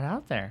how it got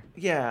out there.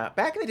 Yeah,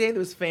 back in the day, there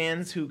was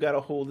fans who got a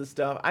hold of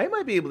stuff. I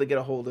might be able to get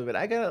a hold of it.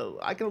 I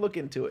can look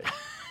into it.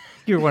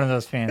 You're one of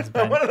those fans,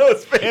 Ben. I'm one of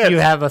those fans. You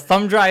have a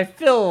thumb drive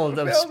filled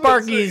of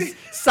Sparky's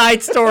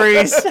side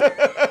stories.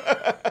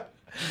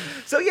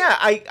 So yeah,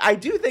 I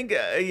do think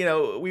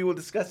we will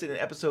discuss it in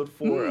episode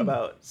 4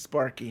 about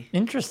Sparky.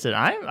 Interested.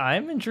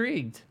 I'm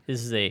intrigued.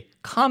 This is a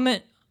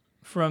comment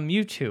from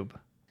YouTube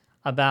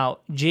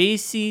about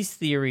JC's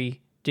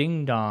theory.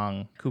 Ding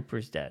dong,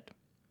 Cooper's dead.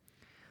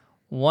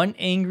 One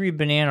angry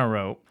banana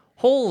wrote,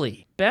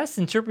 "Holy, best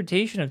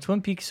interpretation of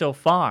Twin Peaks so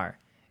far.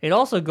 It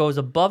also goes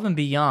above and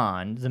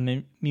beyond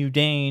the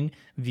mundane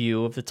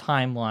view of the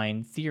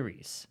timeline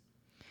theories."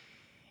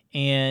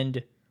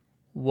 And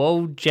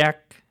Wojak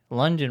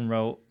London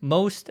wrote,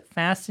 "Most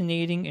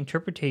fascinating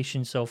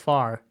interpretation so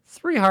far.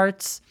 3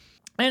 hearts."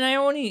 And I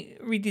only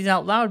read these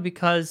out loud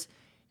because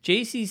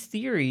JC's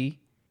theory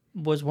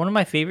was one of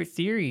my favorite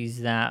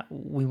theories that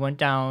we went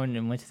down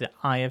and went to the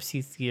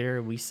IFC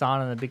theater. We saw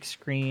it on the big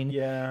screen.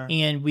 Yeah.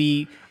 And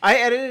I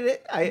edited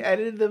it. I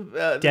edited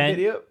the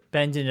video.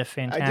 Ben did a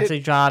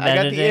fantastic job editing.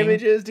 editing. I got the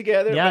images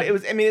together. Yeah.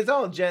 But it's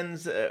all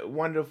Jen's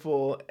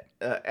wonderful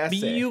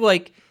essay.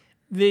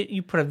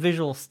 You put a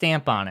visual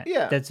stamp on it.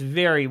 Yeah. That's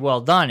very well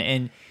done.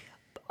 And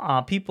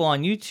people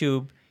on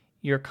YouTube,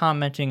 you're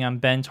commenting on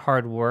Ben's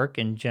hard work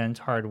and Jen's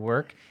hard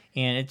work.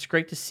 And it's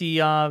great to see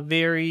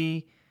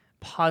very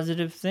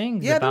positive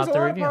things about the review. Yeah, there's a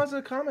lot of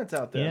positive comments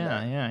out there.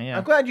 Yeah.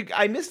 I'm glad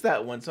I missed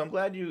that one, so I'm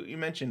glad you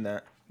mentioned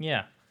that.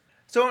 Yeah.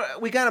 So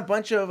we got a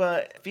bunch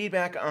of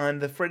feedback on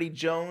the Freddie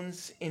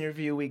Jones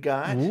interview we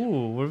got.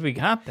 Ooh, what have we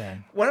got,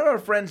 Ben? One of our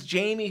friends,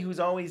 Jamie, who's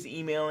always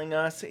emailing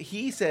us,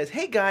 he says,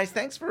 "Hey guys,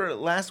 thanks for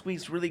last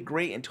week's really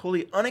great and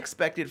totally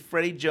unexpected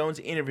Freddie Jones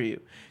interview.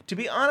 To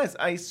be honest,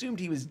 I assumed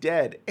he was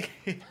dead.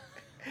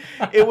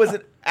 It was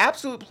an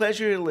absolute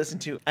pleasure to listen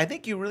to. I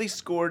think you really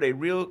scored a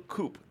real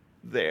coup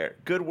there.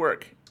 Good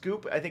work."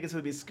 Scoop? I think it's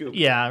going to be scoop.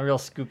 Yeah, a real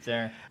scoop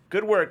there.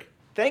 Good work.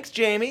 Thanks,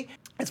 Jamie.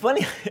 It's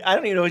funny, I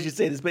don't even know if I should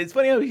say this, but it's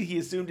funny how he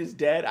assumed he's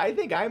dead. I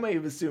think I might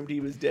have assumed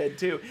he was dead,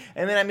 too.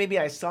 And then maybe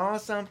I saw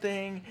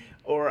something,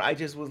 or I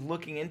just was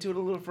looking into it a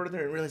little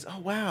further and realized, oh,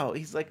 wow,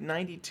 he's like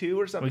 92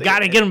 or something. We got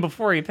to get him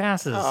before he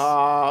passes.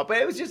 Oh, but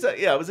it was just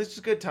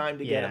a good time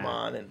to get him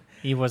on. And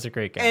he was a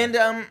great guy.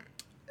 And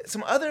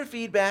some other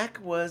feedback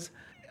was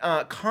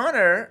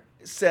Connor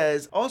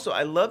says, also,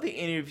 I love the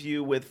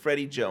interview with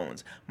Freddie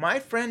Jones. My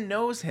friend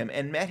knows him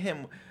and met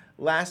him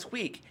last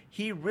week.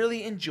 He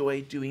really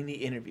enjoyed doing the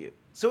interview.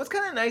 So it's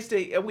kind of nice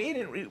to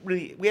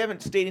we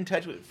haven't stayed in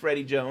touch with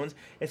Freddie Jones.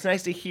 It's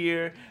nice to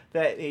hear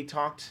that he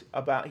talked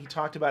about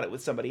it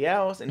with somebody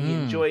else and he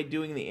enjoyed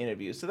doing the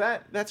interview. So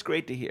that's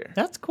great to hear.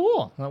 That's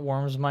cool. That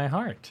warms my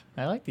heart.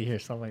 I like to hear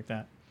stuff like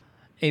that.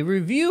 A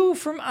review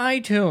from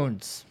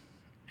iTunes.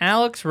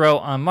 Alex wrote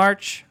on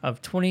March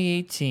of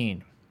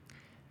 2018.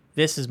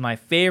 This is my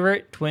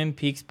favorite Twin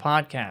Peaks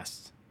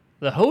podcast.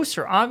 The hosts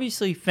are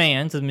obviously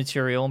fans of the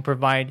material and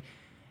provide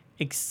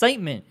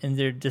excitement in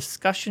their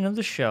discussion of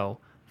the show.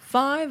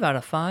 5 out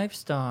of 5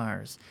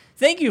 stars.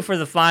 Thank you for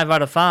the 5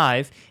 out of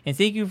 5, and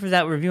thank you for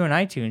that review on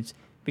iTunes.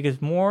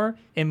 because more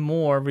and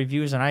more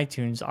reviews on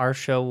iTunes, our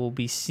show will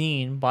be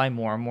seen by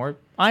more and more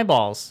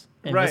eyeballs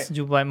and Right. listened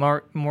to by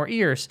more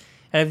ears.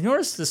 And I've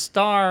noticed the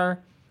star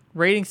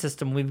rating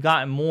system, we've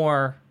gotten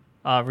more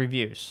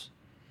reviews,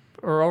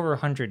 or over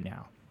 100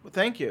 now, Well,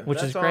 thank you. which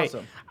That's is great.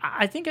 awesome.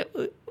 I think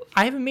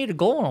I haven't made a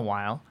goal in a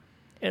while.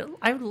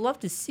 I would love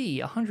to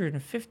see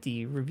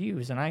 150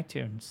 reviews on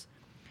iTunes.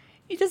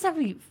 It doesn't have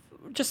to be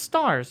just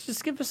stars.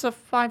 Just give us a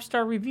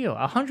 5-star review.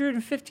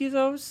 150 of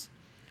those,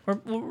 or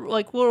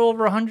like we're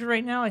over 100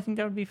 right now. I think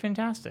that would be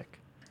fantastic.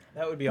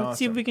 That would be Let's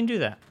see if awesome. we can do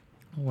that.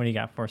 What do you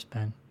got for us,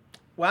 Ben?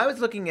 Well, I was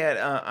looking at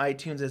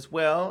iTunes as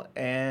well,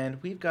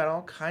 and we've got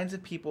all kinds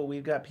of people.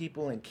 We've got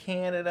people in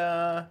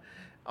Canada,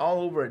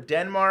 all over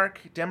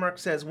Denmark. Denmark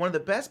says, one of the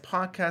best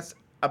podcasts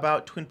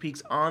about Twin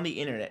Peaks on the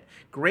internet.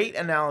 Great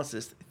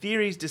analysis,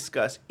 theories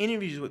discussed,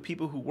 interviews with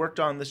people who worked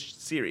on the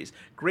series.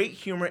 Great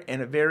humor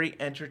and very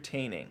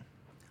entertaining.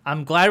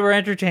 I'm glad we're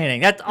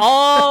entertaining. That's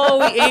all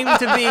we aim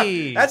to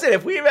be. That's it.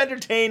 If we've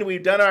entertained,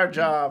 we've done our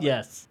job.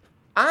 Yes.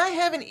 I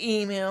have an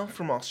email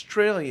from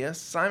Australia,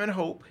 Simon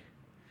Hope.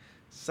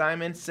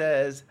 Simon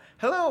says,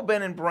 hello,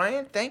 Ben and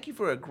Brian. Thank you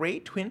for a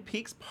great Twin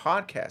Peaks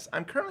podcast.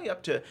 I'm currently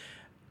up to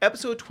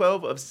episode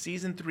 12 of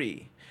season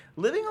 3.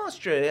 Living in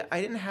Australia,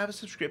 I didn't have a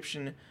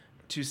subscription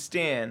to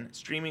Stan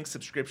streaming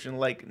subscription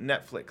like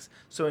Netflix,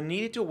 so I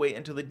needed to wait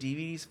until the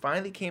DVDs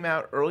finally came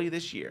out early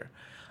this year.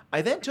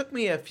 I then took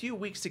me a few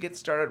weeks to get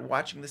started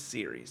watching the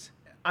series.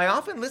 I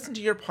often listen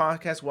to your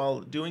podcast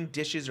while doing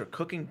dishes or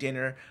cooking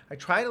dinner. I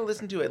try to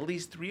listen to at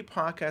least 3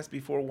 podcasts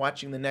before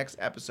watching the next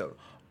episode.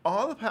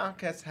 All the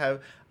podcasts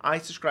I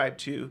subscribe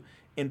to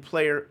in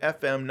Player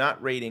FM,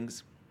 not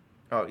ratings.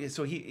 Oh, yeah,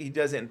 so he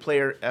does it in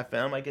Player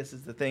FM, I guess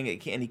is the thing,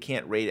 and he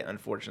can't rate it,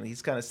 unfortunately.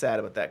 He's kind of sad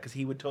about that because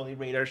he would totally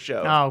rate our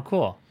show. Oh,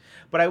 cool.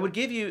 But I would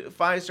give you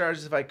 5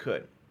 stars if I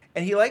could.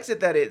 And he likes it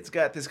that it's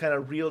got this kind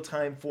of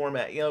real-time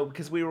format,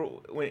 because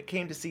when it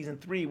came to season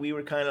 3, we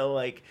were kind of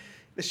like,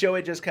 the show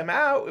had just come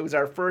out. It was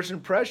our first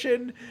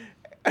impression.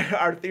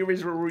 Our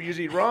theories were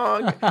usually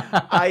wrong.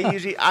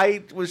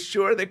 I was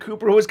sure that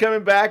Cooper was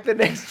coming back the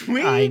next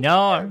week. I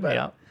know. But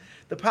Yeah.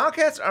 the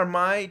podcasts are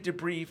my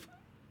debrief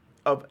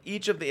of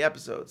each of the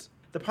episodes.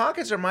 Being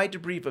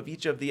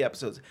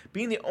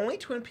the only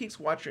Twin Peaks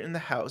watcher in the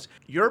house,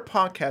 your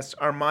podcasts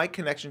are my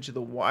connection to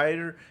the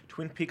wider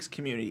Twin Peaks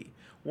community.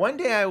 One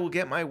day I will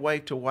get my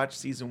wife to watch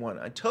season 1.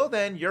 Until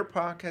then, your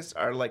podcasts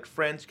are like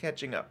friends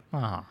catching up.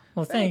 Oh,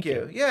 well, thank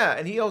you. Yeah,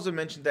 and he also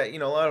mentioned that,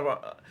 a lot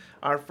of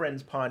our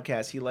friends'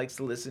 podcasts, he likes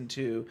to listen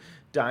to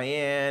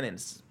Diane and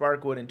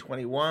Sparkwood and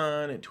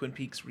 21 and Twin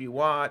Peaks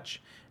Rewatch,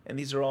 and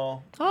these are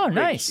all Oh, great.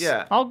 nice.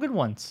 Yeah. All good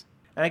ones.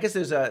 And I guess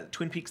there's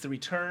Twin Peaks The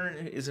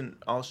Return is in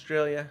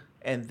Australia,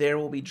 and there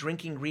will be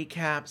drinking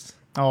recaps.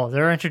 Oh,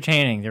 they're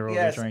entertaining. They're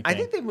Yes, drinking. I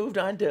think they moved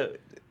on to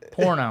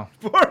Porno.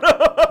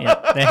 porno.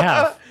 Yeah, they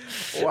have.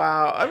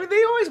 Wow. I mean,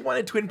 they always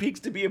wanted Twin Peaks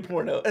to be a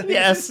porno.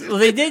 Yes. Well,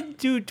 they did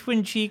do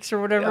Twin Cheeks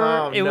or whatever.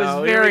 Oh, it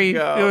no, was here we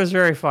go. It was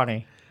very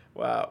funny.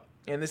 Wow.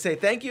 And they say,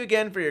 thank you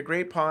again for your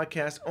great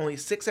podcast. Only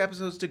 6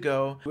 episodes to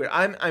go.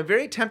 I'm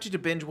very tempted to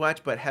binge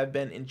watch, but have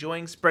been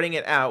enjoying spreading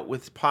it out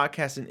with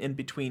podcasting in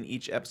between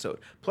each episode.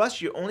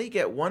 Plus, you only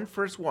get one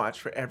first watch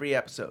for every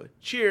episode.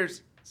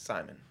 Cheers,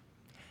 Simon.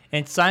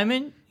 And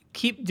Simon,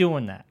 keep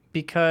doing that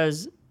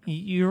because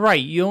you're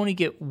right. You only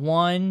get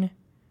one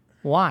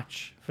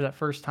watch for that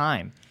first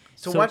time.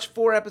 So watch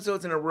 4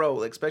 episodes in a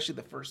row, especially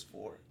the first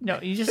 4. No,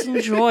 you just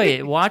enjoy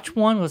it. Watch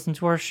one, listen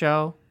to our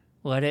show,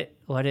 let it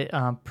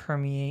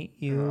permeate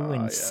you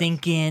and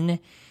sink in,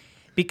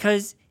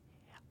 because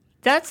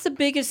that's the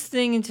biggest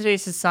thing in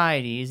today's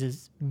society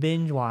is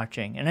binge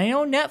watching. And I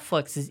know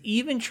Netflix is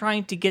even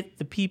trying to get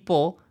the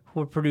people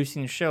who are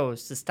producing the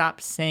shows to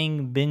stop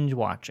saying binge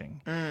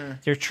watching.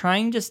 They're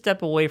trying to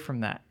step away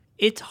from that.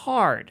 It's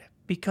hard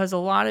because a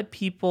lot of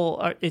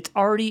people it's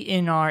already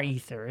in our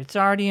ether. It's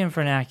already in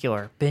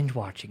vernacular. Binge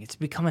watching. It's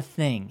become a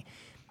thing.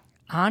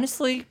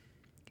 Honestly,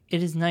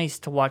 it is nice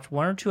to watch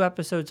 1 or 2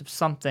 episodes of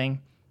something,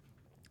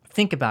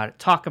 think about it,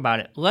 talk about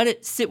it, let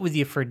it sit with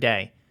you for a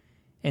day,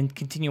 and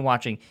continue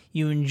watching.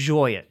 You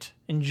enjoy it.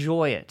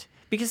 Enjoy it.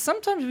 Because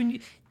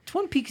sometimes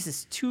Twin Peaks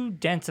is too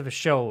dense of a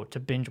show to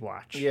binge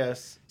watch.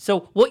 Yes.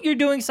 So what you're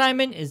doing,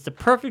 Simon, is the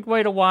perfect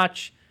way to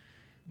watch.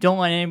 Don't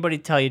let anybody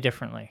tell you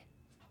differently.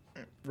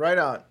 Right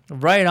on.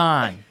 Right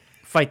on.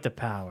 Fight the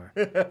power.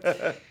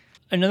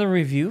 Another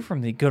review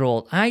from the good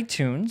old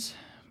iTunes.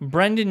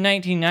 Brendan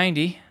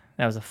 1990,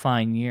 that was a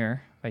fine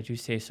year, if I do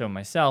say so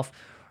myself,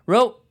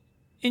 wrote,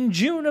 in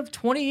June of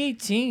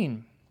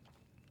 2018,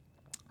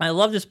 I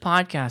love this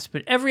podcast,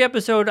 but every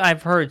episode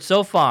I've heard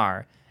so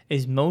far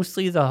is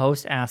mostly the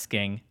host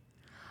asking,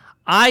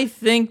 I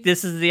think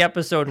this is the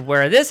episode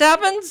where this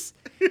happens?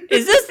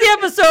 Is this the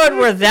episode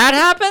where that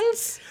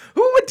happens?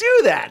 Who would do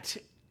that?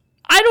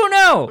 I don't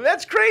know.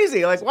 That's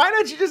crazy. Like, why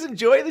don't you just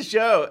enjoy the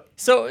show?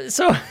 So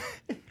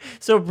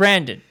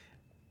Brandon,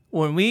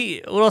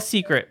 little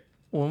secret,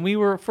 when we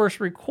were first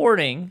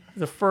recording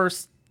the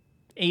first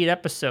 8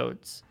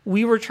 episodes,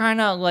 we were trying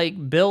to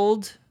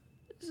build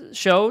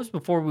shows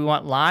before we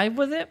went live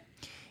with it.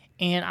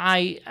 And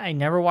I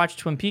never watched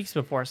Twin Peaks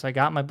before, so I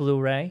got my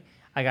Blu-ray.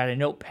 I got a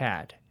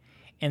notepad,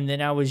 and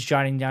then I was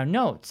jotting down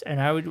notes. And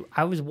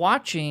I was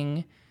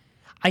watching.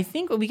 I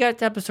think we got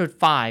to episode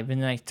 5, and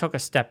then I took a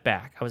step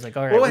back. I was like,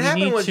 all right, Well, what we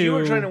happened need was to... you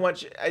were trying to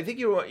watch. I think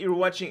you were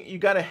watching. You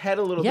got ahead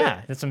a little bit.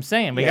 Yeah, that's what I'm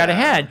saying. We Yeah. got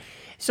ahead.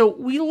 So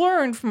we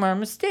learned from our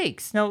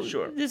mistakes. Now,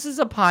 Sure. this is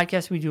a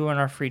podcast we do in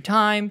our free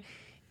time.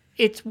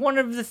 It's one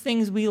of the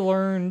things we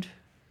learned.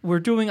 We're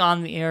doing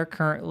on the air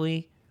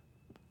currently.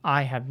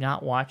 I have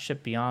not watched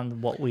it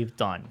beyond what we've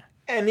done.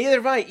 And neither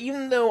have I.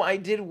 Even though I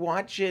did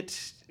watch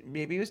it,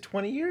 maybe it was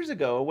 20 years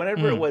ago, or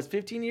whatever it was,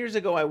 15 years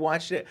ago, I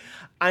watched it.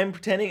 I'm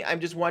pretending I'm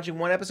just watching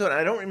one episode, and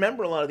I don't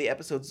remember a lot of the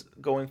episodes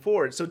going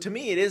forward. So to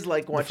me, it is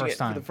like watching it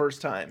for the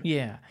first time.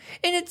 Yeah.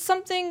 And it's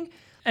something,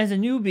 as a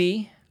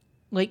newbie,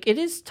 like, it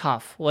is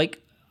tough.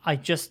 Like, I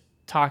just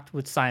talked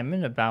with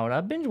Simon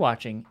about binge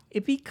watching.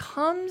 It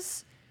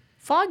becomes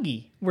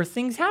foggy where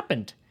things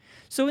happened.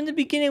 So in the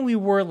beginning, we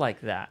were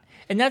like that.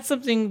 And that's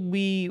something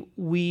we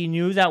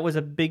knew that was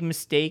a big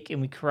mistake, and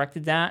we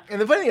corrected that.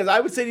 And the funny thing is, I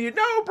would say to you,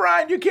 "No,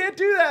 Brian, you can't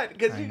do that,"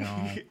 because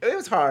it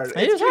was hard.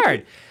 It was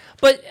hard.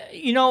 But,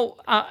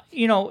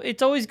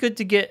 it's always good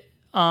to get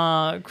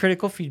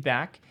critical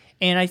feedback.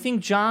 And I think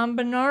John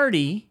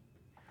Bernardi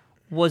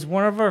was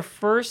one of our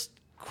first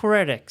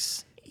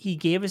critics. He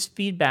gave us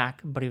feedback,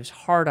 but he was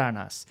hard on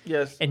us.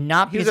 Yes, and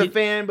not he was because a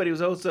fan, but he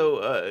was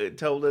also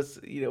told us,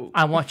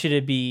 I want you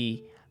to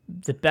be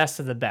the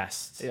best of the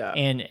best. Yeah.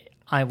 And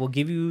I will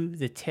give you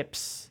the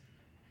tips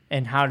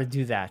and how to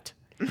do that.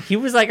 He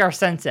was like our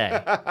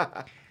sensei.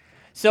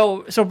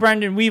 So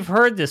Brendan, we've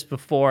heard this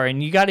before,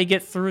 and you got to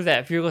get through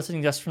that if you're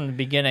listening just from the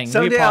beginning.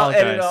 Someday we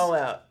apologize. I'll edit it all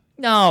out.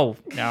 No.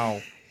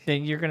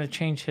 Then you're going to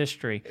change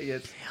history.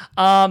 Yes.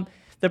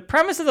 The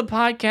premise of the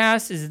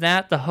podcast is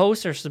that the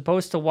hosts are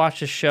supposed to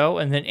watch the show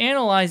and then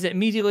analyze it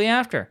immediately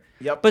after.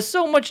 Yep. But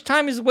so much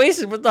time is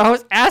wasted with the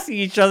hosts asking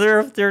each other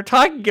if they're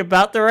talking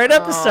about the right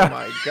episode. Oh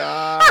my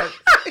god.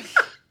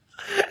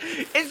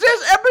 Is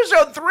this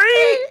episode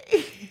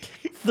 3?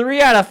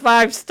 3 out of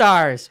 5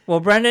 stars. Well,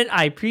 Brendan,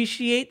 I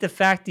appreciate the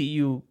fact that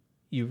you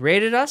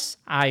rated us.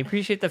 I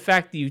appreciate the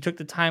fact that you took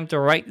the time to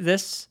write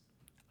this.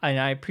 And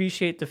I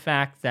appreciate the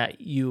fact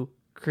that you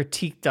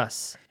critiqued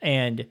us.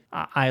 And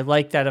I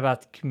like that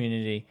about the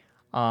community.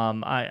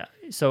 I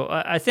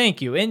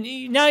thank you. And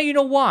now you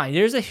know why.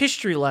 There's a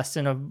history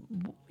lesson of,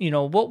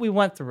 what we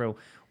went through.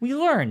 We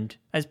learned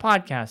as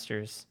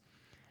podcasters,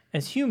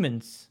 as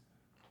humans,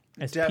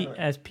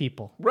 as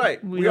people.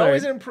 Right. We learned.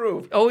 always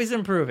improve. Always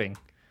improving.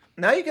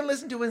 Now you can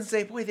listen to it and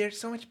say, boy, they're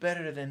so much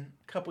better than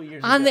a couple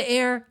years ago. On the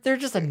air, they're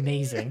just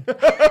amazing. So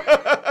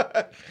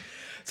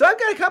I've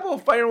got a couple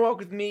of Fire and Walk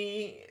With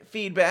Me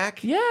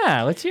feedback.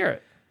 Yeah, let's hear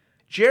it.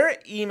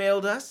 Jarrett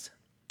emailed us,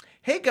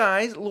 "Hey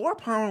guys, Laura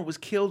Palmer was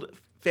killed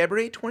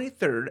February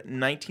 23rd,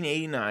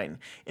 1989.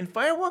 In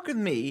Fire Walk With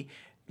Me,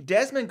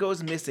 Desmond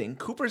goes missing.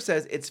 Cooper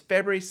says it's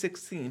February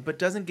 16th, but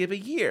doesn't give a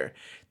year.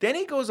 Then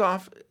he goes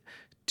off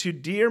to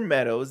Deer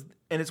Meadows,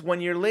 and it's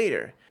 1 year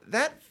later.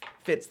 That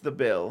fits the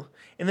bill.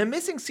 In the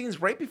missing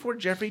scenes right before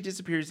Jeffrey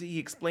disappears, he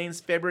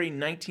explains February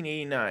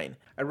 1989.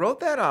 I wrote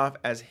that off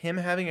as him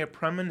having a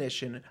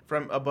premonition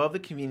from above the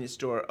convenience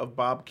store of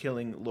Bob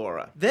killing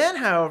Laura. Then,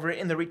 however,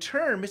 in the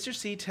return, Mr.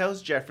 C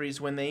tells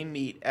Jeffries when they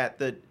meet at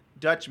the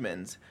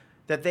Dutchman's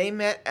that they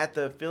met at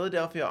the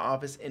Philadelphia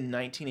office in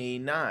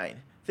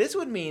 1989. This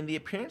would mean the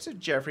appearance of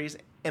Jeffries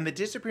and the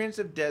disappearance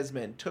of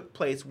Desmond took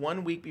place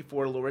 1 week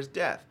before Laura's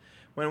death,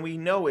 when we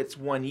know it's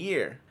 1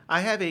 year.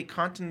 I have a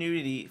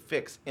continuity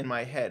fix in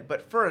my head,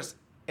 but first,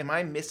 am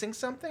I missing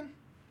something?"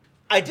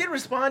 I did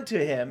respond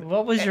to him.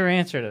 What was your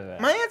answer to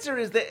that? My answer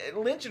is that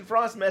Lynch and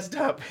Frost messed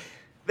up.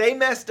 They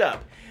messed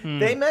up.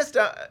 They messed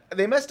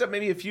up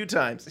maybe a few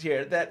times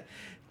here. That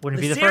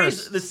Wouldn't be the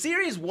first. The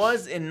series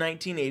was in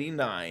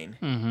 1989,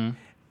 Mm-hmm.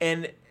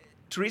 and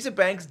Teresa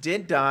Banks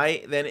did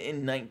die then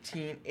in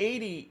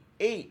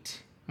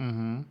 1988.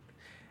 Mm-hmm.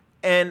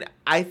 And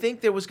I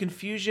think there was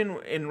confusion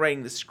in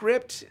writing the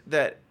script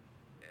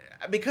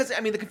because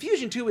the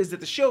confusion too is that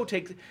the show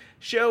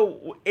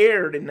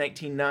aired in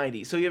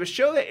 1990. So you have a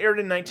show that aired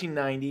in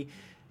 1990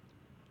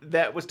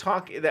 that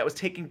was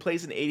taking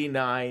place in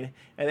 89,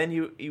 and then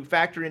you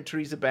factor in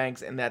Teresa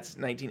Banks, and that's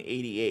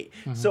 1988.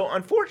 Mm-hmm. So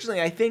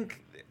unfortunately, I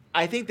think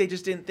they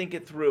just didn't think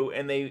it through,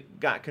 and they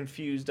got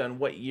confused on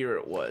what year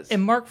it was.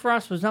 And Mark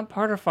Frost was not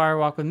part of Fire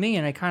Walk With Me,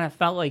 and I kind of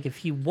felt like if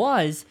he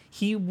was,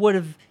 he would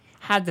have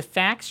had the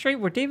facts straight,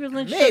 where David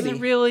Lynch doesn't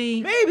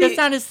really... Maybe. That's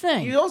not his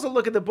thing. You also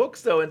look at the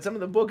books, though, and some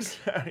of the books,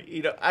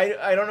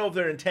 I don't know if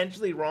they're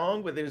intentionally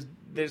wrong, but there's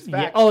facts.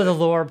 Yeah. Oh, the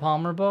Laura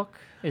Palmer book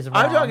is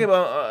wrong. I'm talking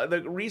about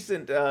the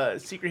recent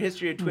Secret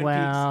History of Twin Peaks.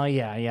 Well,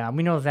 yeah,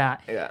 we know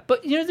that. Yeah.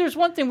 But, there's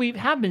one thing we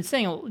have been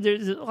saying.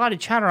 There's a lot of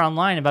chatter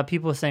online about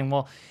people saying,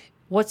 well,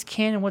 what's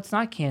canon, what's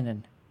not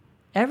canon?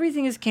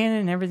 Everything is canon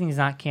and everything is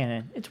not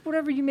canon. It's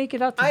whatever you make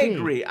it out to be. I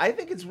agree. I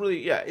think it's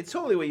really, it's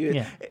totally what you...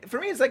 Yeah.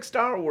 For me, it's like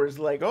Star Wars.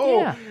 Like,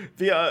 the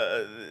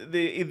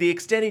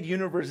extended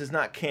universe is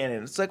not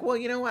canon. It's like, well,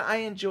 you know what? I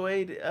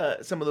enjoyed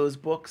some of those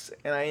books,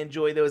 and I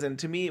enjoyed those, and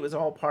to me, it was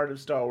all part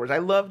of Star Wars. I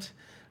loved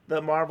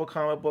the Marvel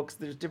comic books.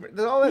 There's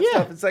all that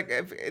stuff. It's like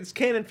it's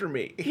canon for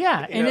me.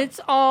 Yeah, and it's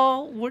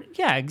all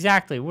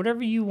exactly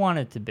whatever you want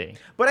it to be.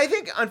 But I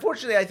think,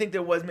 unfortunately,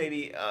 there was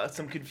maybe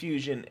some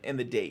confusion in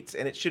the dates,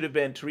 and it should have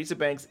been Teresa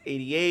Banks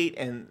 88,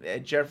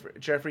 and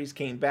Jeffries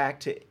came back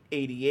to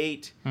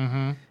 88.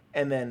 Mm-hmm.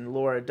 And then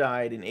Laura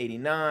died in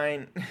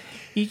 89.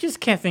 You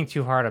just can't think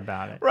too hard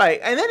about it. Right.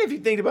 And then if you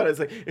think about it, it's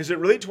like, is it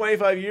really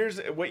 25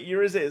 years? What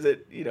year is it? Is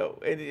it,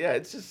 and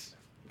it's just,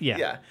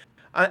 yeah.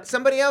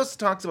 Somebody else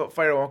talks about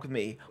Fire Walk with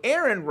Me.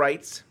 Aaron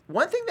writes,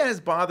 one thing that has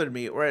bothered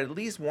me, or at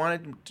least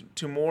wanted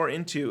to more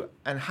into,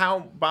 and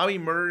how Bobby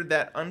murdered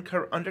that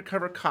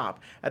undercover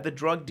cop at the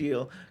drug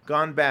deal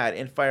gone bad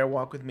in Fire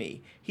Walk with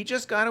Me. He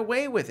just got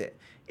away with it.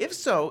 If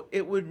so,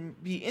 it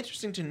would be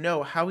interesting to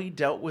know how he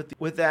dealt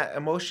with that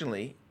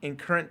emotionally in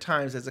current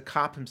times as a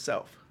cop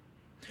himself.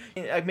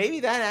 And maybe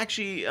that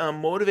actually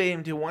motivated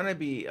him to want to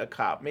be a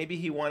cop. Maybe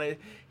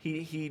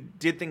he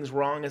did things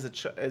wrong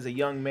as a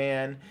young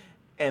man,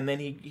 and then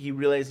he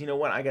realized, you know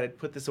what, I got to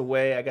put this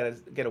away. I got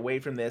to get away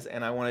from this,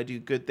 and I want to do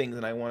good things,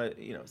 and I want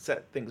to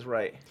set things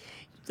right.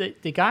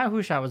 The guy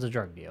who shot was a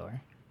drug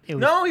dealer.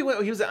 No, he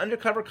was an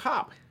undercover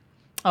cop.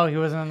 Oh, he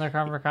was an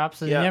undercover cop?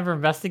 So he never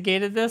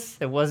investigated this?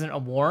 It wasn't a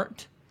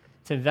warrant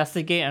to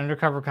investigate an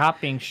undercover cop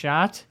being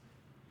shot?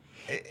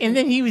 And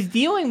then he was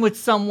dealing with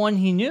someone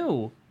he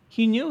knew.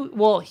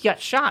 Well, he got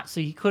shot,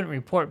 so he couldn't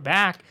report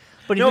back.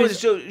 But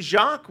so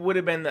Jacques would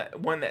have been the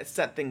one that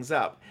set things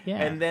up. Yeah.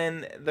 And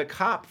then the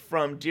cop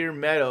from Deer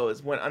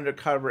Meadows went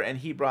undercover, and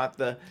he brought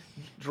the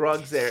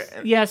drugs there.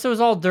 Yeah, so it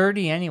was all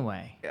dirty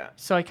anyway. Yeah.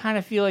 So I kind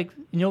of feel like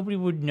nobody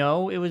would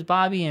know it was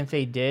Bobby, and if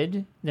they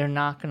did, they're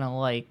not going to,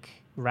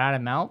 rat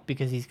him out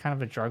because he's kind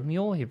of a drug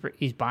mule.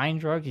 He's buying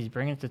drugs. He's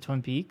bringing it to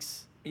Twin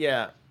Peaks.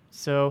 Yeah.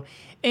 So,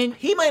 and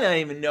he might not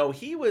even know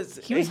he was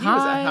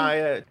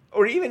high.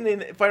 Or even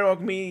in Fire Walk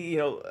with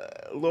Me,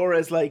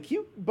 Laura's like,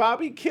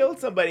 Bobby killed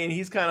somebody, and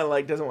he's kind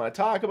of doesn't want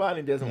to talk about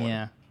it. And doesn't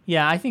want.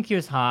 Yeah. I think he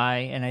was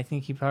high, and I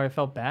think he probably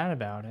felt bad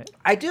about it.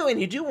 I do, and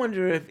you do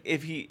wonder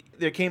if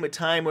there came a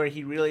time where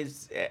he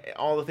realized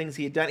all the things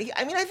he had done.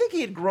 I think he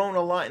had grown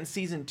a lot in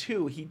season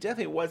 2. He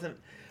definitely wasn't.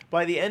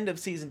 By the end of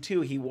season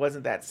 2, he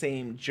wasn't that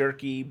same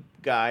jerky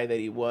guy that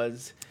he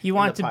was. He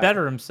wanted to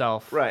better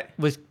himself. Right.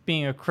 With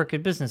being a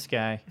crooked business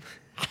guy.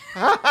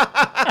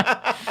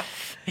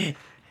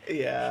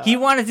 Yeah. He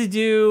wanted to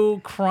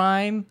do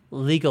crime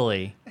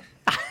legally.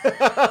 There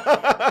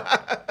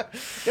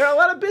are a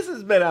lot of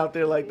businessmen out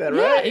there like that,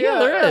 right? Yeah,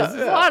 there is.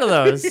 There's a lot of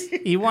those.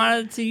 He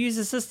wanted to use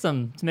the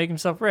system to make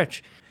himself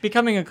rich.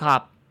 Becoming a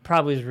cop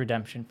probably is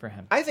redemption for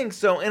him. I think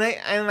so, and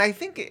I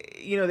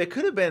think there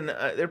could have been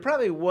there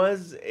probably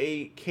was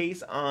a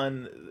case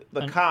on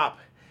the cop,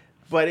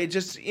 but it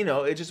just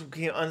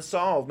became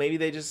unsolved. Maybe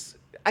they just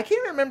I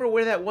can't remember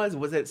where that was.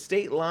 Was it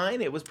state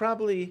line? It was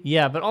probably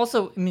but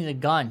also the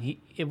gun.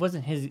 It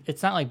wasn't his.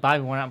 It's not like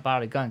Bobby went out and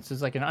bought a gun. So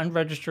it's like an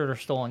unregistered or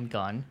stolen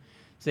gun.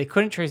 So they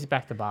couldn't trace it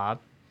back to Bob.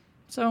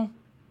 So,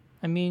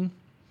 and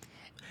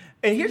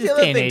here's the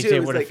other thing too. They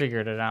would have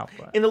figured it out.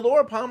 But. In the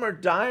Laura Palmer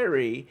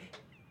diary,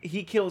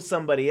 he kills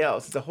somebody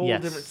else. It's a whole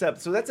different step.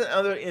 So that's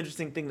another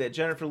interesting thing that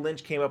Jennifer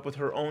Lynch came up with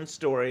her own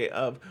story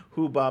of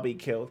who Bobby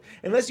killed.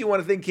 Unless you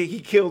want to think he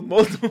killed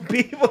multiple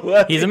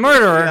people. He's a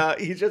murderer.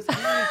 He's just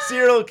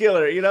serial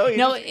killer,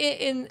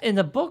 in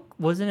the book,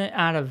 wasn't it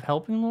out of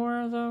helping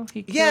Laura, though?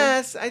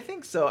 Yes, I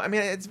think so.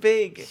 It's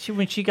vague.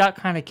 When she got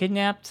kind of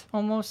kidnapped,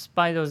 almost,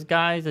 by those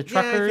guys, the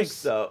truckers. Yeah, I think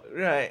so.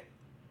 Right.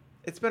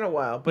 It's been a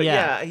while. But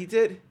he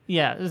did.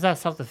 Yeah, it was that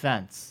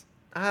self-defense.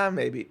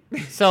 Maybe.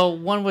 So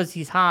one was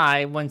he's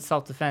high, one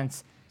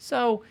self-defense.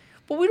 So,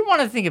 but we don't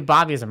want to think of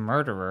Bobby as a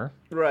murderer.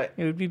 Right.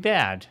 It would be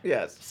bad.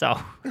 Yes. So.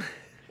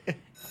 I'm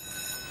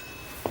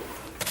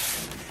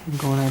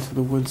going out to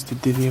the woods to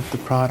divvy up the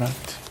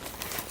product.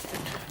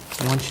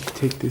 I want you to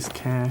take this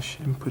cash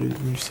and put it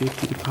in your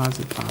safety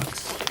deposit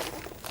box.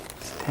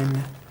 It's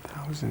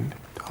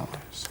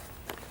 $10,000.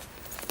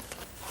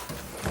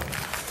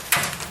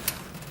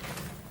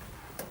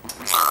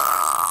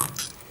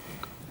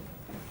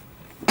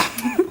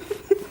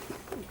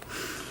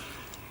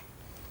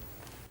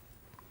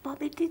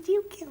 Bobby, did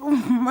you kill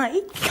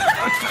Mike?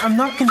 I'm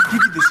not gonna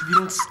give you this if you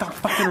don't stop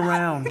fucking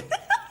around.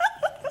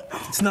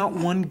 It's not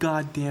one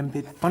goddamn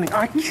bit funny.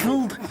 I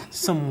killed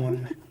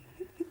someone.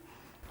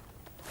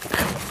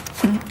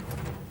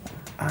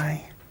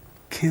 I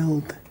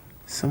killed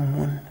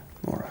someone,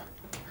 Laura.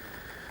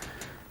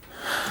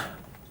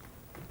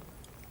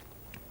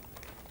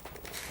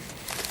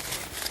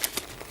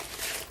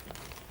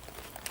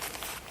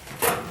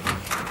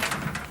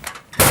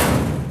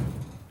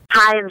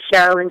 Hi, I'm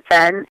Sherilyn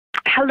Fenn.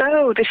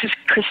 Hello, this is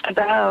Krista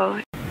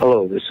Bell.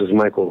 Hello, this is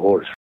Michael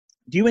Horst.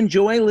 Do you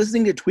enjoy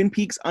listening to Twin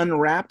Peaks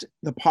Unwrapped,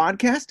 the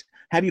podcast?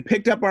 Have you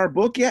picked up our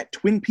book yet?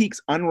 Twin Peaks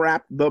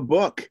Unwrapped, the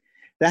book.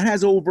 That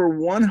has over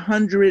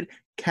 100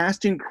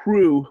 cast and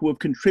crew who have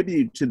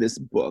contributed to this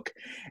book.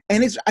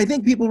 And I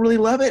think people really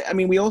love it. I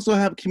mean, we also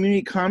have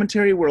community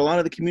commentary where a lot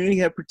of the community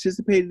have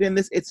participated in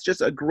this. It's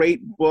just a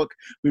great book.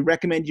 We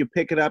recommend you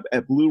pick it up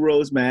at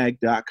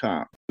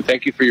bluerosemag.com.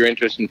 Thank you for your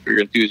interest and for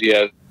your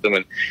enthusiasm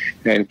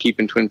and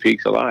keeping Twin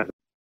Peaks alive.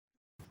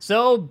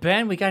 So,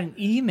 Ben, we got an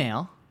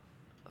email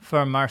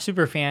from our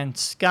superfan,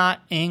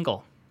 Scott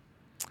Engel.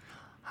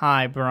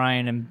 Hi,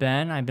 Brian and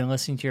Ben. I've been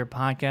listening to your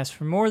podcast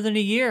for more than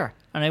a year,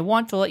 and I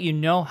want to let you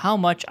know how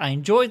much I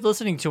enjoyed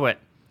listening to it.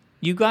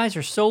 You guys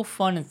are so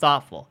fun and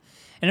thoughtful,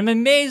 and I'm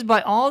amazed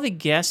by all the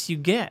guests you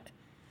get.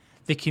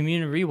 The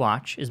community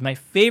rewatch is my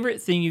favorite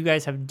thing you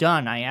guys have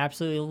done. I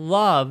absolutely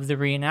love the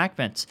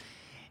reenactments.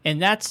 And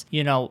that's,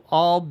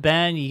 all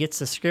Ben. He gets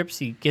the scripts.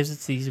 He gives it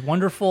to these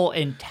wonderful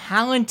and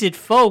talented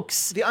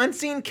folks. The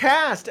unseen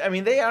cast. I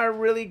mean, they are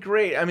really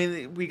great. I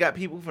mean, we got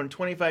people from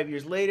 25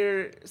 Years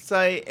Later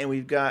site, and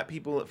we've got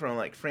people from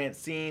like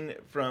Francine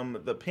from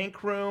the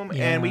Pink Room,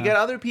 and we got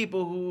other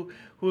people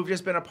who have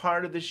just been a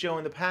part of the show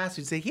in the past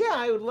who say, "Yeah,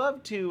 I would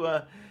love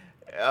to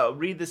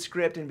read the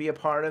script and be a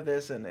part of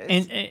this." And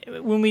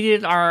when we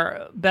did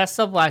our best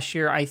of last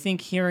year, I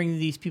think hearing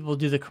these people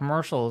do the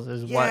commercials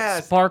is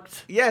what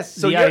sparked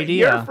so the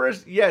idea. Your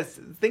first,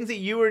 things that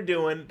you were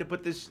doing to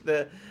put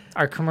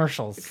our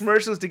commercials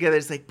together.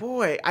 It's like,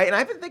 boy,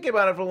 I've been thinking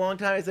about it for a long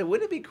time. I said,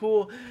 wouldn't it be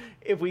cool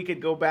if we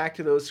could go back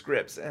to those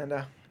scripts? And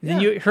then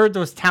you heard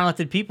those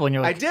talented people, and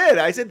you're like, I did.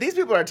 I said, these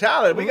people are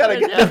talented. We got to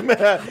get them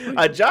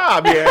a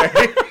job here.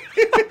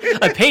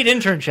 A paid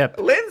internship.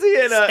 Lindsay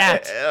and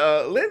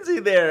Lindsay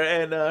there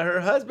and her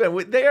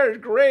husband, they are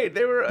great.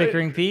 They were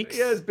Bickering Peaks.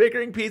 Yes,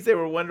 Bickering Peaks. They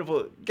were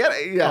wonderful.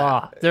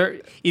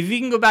 If you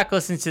can go back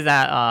listen to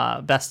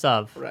that best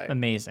of,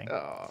 amazing.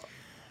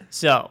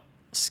 So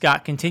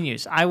Scott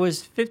continues. I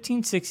was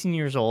 15, 16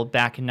 years old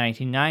back in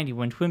 1990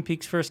 when Twin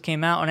Peaks first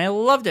came out, and I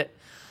loved it.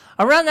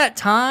 Around that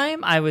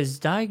time, I was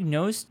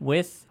diagnosed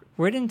with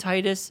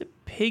retinitis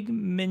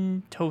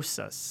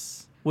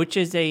pigmentosa, which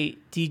is a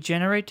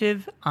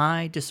degenerative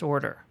eye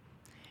disorder.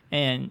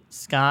 And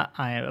Scott,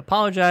 I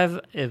apologize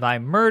if I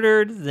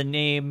murdered the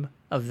name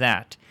of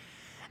that.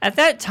 At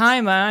that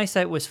time, my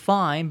eyesight was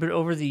fine, but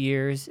over the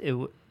years,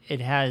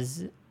 it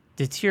has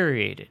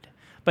deteriorated.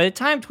 By the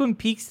time Twin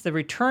Peaks The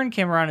Return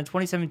came around in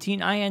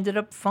 2017, I ended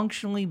up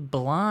functionally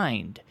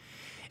blind.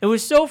 It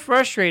was so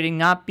frustrating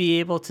not being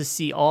able to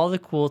see all the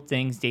cool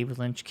things David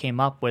Lynch came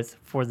up with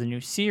for the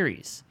new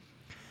series.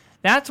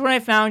 That's when I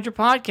found your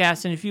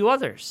podcast and a few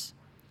others.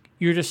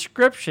 Your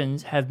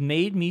descriptions have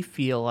made me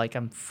feel like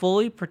I'm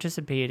fully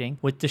participating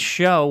with the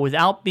show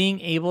without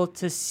being able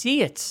to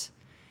see it.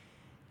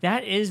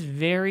 That is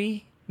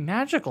very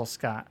magical,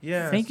 Scott.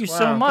 Yes, Thank you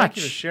so much. Thank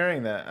you for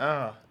sharing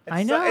that.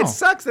 I know. It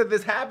sucks that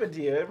this happened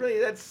to you. It really,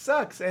 that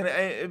sucks.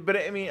 But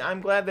I mean, I'm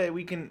glad that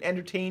we can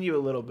entertain you a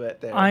little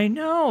bit there. I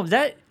know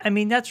that. I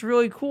mean, that's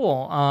really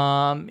cool.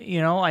 I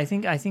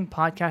think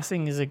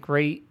podcasting is a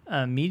great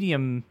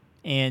medium,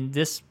 and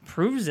this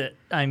proves it.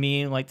 I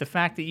mean, like the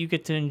fact that you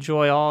get to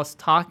enjoy all us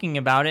talking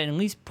about it, and at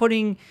least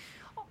putting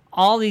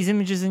all these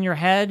images in your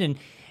head, and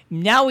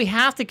now we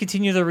have to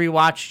continue the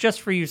rewatch just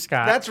for you,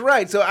 Scott. That's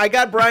right. So I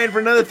got Brian for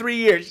another 3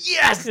 years.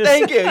 Yes,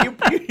 thank you.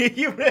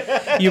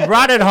 You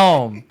brought it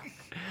home.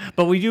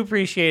 But we do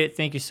appreciate it.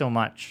 Thank you so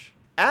much.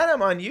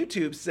 Adam on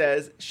YouTube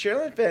says,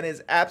 Sherilyn Fenn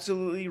is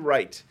absolutely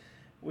right,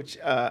 which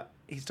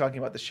he's talking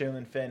about the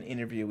Sherilyn Fenn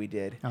interview we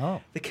did. Oh.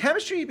 The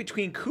chemistry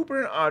between Cooper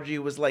and Audrey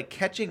was like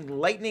catching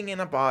lightning in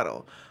a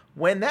bottle.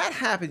 When that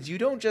happens, you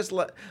don't just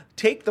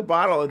take the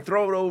bottle and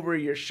throw it over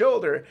your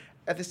shoulder.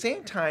 At the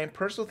same time,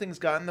 personal things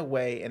got in the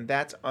way, and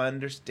that's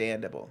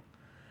understandable.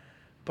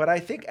 But I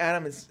think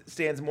Adam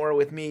stands more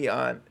with me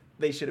on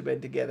they should have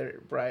been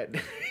together, Brian.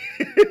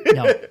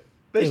 No.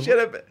 They should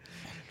have been.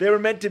 They were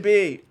meant to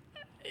be.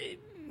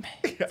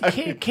 In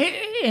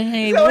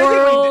a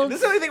world... This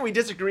is the only thing we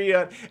disagree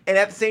on. And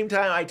at the same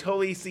time, I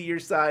totally see your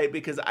side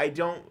because I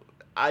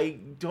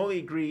totally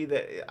agree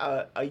that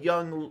a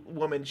young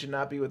woman should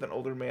not be with an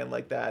older man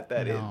like that.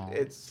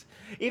 It's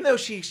even though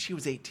she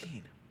was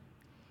 18.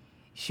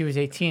 She was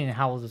 18, and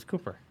how old was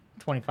Cooper?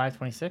 25,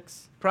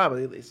 26?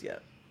 Probably, at least, yeah.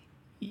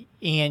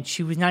 And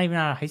she was not even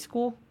out of high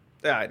school?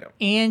 Yeah, I know.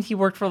 And he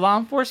worked for law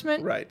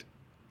enforcement? Right.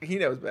 He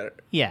knows better.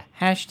 Yeah. #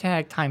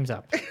 time's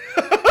up.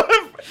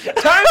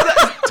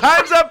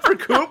 Time's up for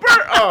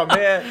Cooper? Oh,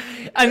 man.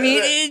 I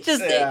mean, it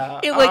just...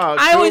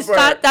 I always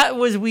thought that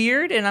was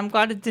weird, and I'm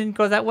glad it didn't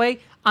go that way.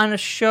 On a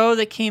show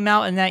that came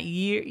out in that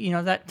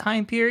year, that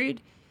time period,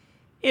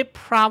 it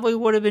probably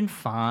would have been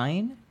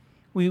fine.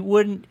 We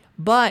wouldn't...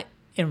 But...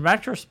 in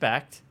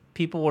retrospect,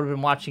 people would have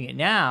been watching it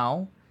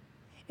now,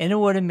 and it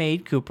would have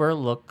made Cooper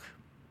look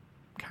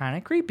kind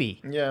of creepy.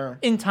 Yeah.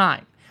 In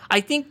time.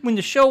 I think when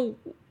the show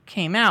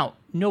came out,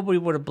 nobody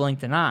would have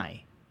blinked an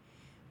eye.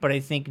 But I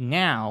think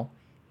now,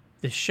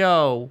 the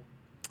show,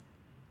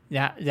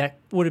 that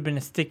would have been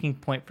a sticking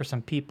point for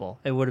some people.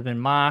 It would have been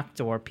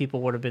mocked, or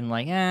people would have been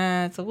like,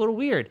 it's a little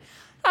weird.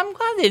 I'm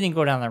glad they didn't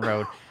go down that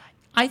road.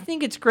 I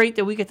think it's great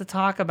that we get to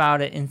talk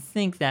about it and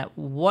think that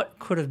what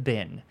could have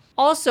been.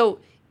 Also,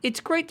 it's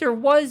great there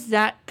was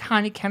that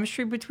kind of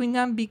chemistry between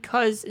them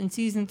because in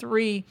season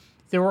 3,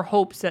 there were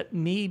hopes that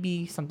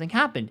maybe something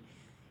happened.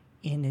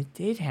 And it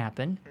did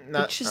happen.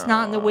 It's just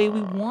not in the way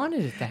we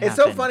wanted it to happen. It's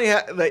so funny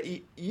how, that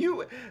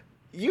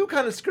you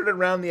kind of skirted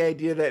around the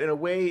idea that in a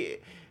way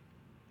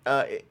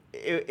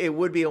it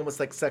would be almost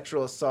like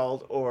sexual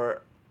assault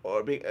or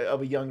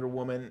of a younger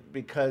woman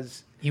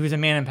because he was a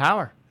man in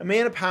power. A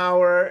man of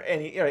power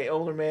and an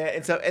older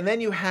man. And then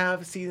you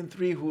have season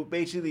 3 who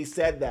basically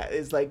said that.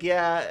 It's like,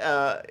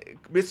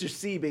 Mr.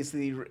 C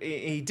basically,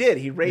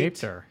 he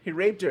raped her. He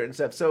raped her and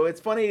stuff. So it's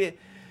funny.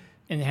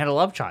 And they had a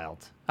love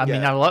child. They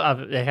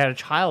had a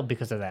child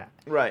because of that.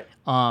 Right.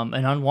 An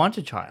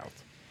unwanted child.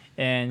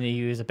 And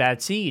he was a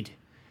bad seed.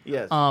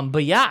 Yes.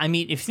 But yeah, I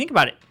mean, if you think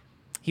about it,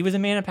 he was a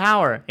man of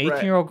power,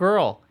 18-year-old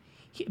girl.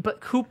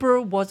 But Cooper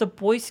was a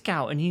Boy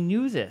Scout, and he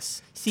knew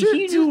this. See,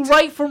 he knew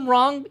right from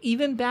wrong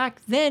even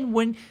back then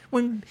when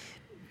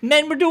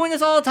men were doing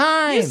this all the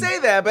time. You say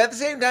that, but at the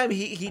same time,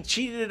 he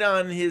cheated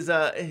on his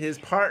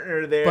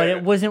partner there. But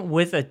it wasn't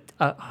with a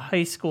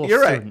high school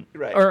student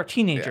or a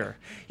teenager.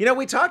 Yeah. You know,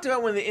 we talked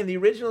about in the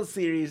original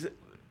series,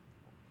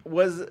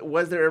 was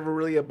there ever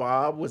really a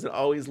Bob? Was it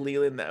always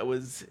Leland that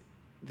was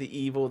the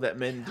evil that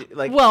men do?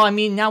 Like? Well, I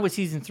mean, now with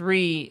season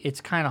 3, it's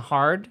kind of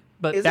hard.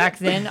 But back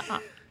then...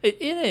 It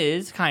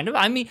is kind of.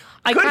 I mean,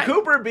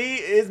 Cooper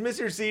is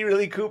Mr. C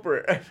really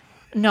Cooper?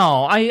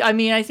 No, I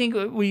mean, I think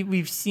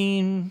we've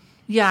seen.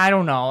 Yeah, I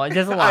don't know.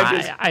 There's a lot.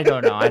 I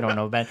don't know. I don't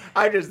know, Ben.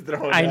 I just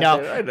throwing. I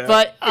know.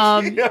 But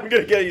I'm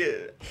gonna get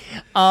you.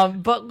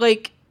 But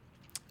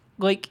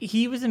like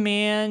he was a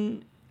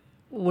man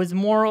with a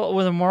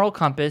moral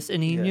compass,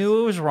 and he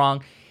knew it was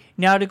wrong.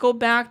 Now to go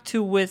back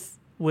to with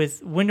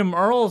Wyndham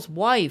Earle's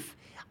wife,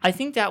 I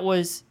think that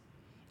was.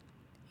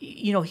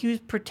 He was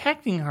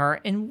protecting her,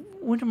 and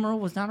Wyndham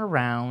Earle was not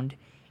around,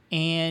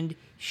 and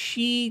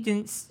she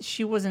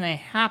wasn't a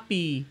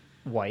happy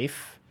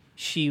wife.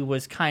 She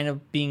was kind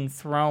of being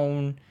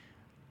thrown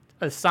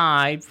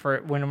aside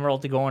for Wyndham Earle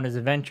to go on his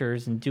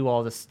adventures and do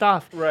all this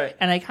stuff. Right.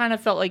 And I kind of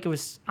felt like it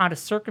was out of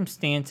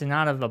circumstance and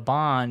out of a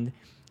bond,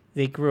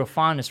 they grew a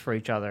fondness for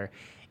each other.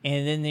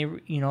 And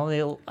then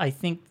I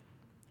think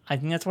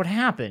that's what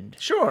happened.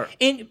 Sure.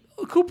 And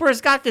Cooper has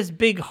got this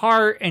big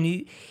heart, and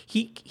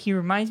he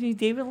reminds me of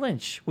David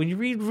Lynch. When you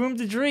read Room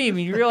to Dream,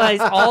 and you realize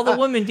all the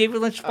women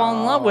David Lynch fall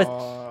in love with,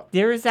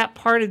 there is that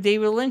part of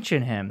David Lynch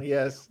in him.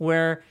 Yes.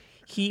 Where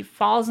he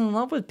falls in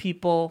love with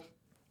people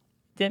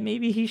that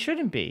maybe he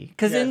shouldn't be.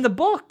 Because in the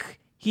book,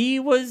 he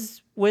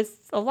was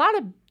with a lot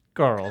of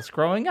girls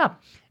growing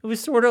up. It was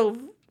sort of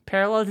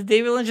parallel to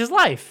David Lynch's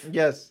life.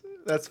 Yes,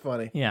 that's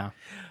funny. Yeah.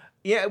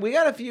 Yeah, we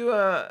got a few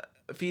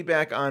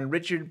feedback on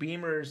Richard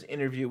Beamer's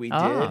interview we did.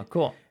 Ah,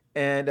 cool.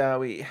 And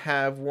we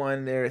have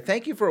one there.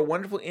 Thank you for a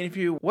wonderful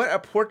interview. What a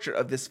portrait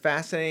of this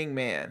fascinating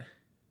man.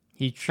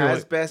 He truly...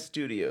 Asbest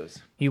Studios.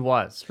 He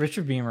was.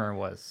 Richard Beamer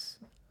was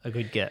a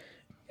good get.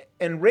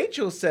 And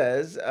Rachel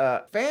says,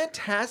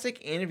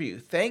 fantastic interview.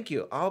 Thank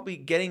you. I'll be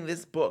getting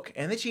this book.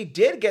 And then she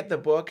did get the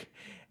book.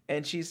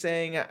 And she's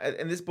saying,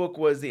 and this book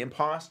was The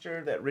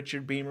Imposter that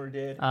Richard Beamer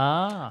did.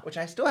 Which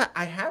I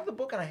have the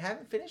book and I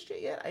haven't finished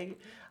it yet.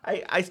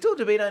 I still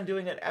debate on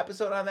doing an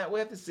episode on that. We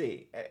have to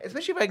see.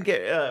 Especially if I can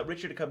get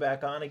Richard to come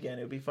back on again.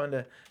 It would be fun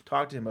to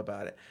talk to him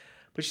about it.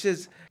 But she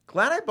says,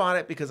 glad I bought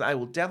it because I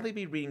will definitely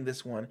be reading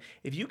this one.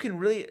 If you can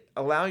really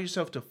allow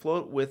yourself to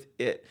float with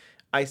it,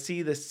 I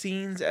see the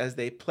scenes as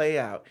they play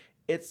out.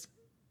 It's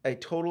a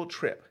total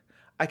trip.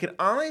 I can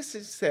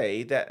honestly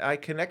say that I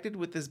connected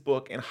with this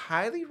book and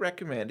highly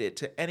recommend it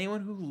to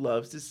anyone who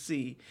loves to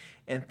see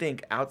and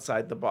think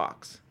outside the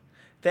box.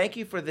 Thank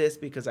you for this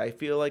because I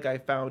feel like I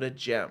found a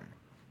gem.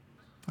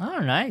 Oh,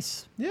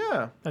 nice.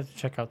 Yeah. Let's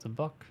check out the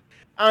book.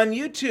 On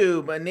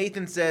YouTube,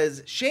 Nathan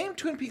says, shame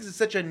Twin Peaks is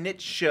such a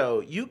niche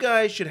show. You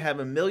guys should have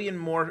 1 million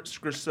more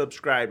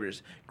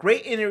subscribers.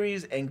 Great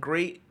interviews and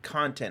great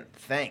content.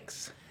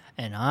 Thanks.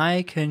 And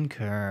I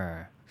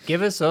concur.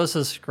 Give us those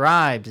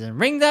subscribes and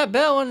ring that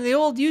bell on the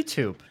old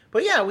YouTube.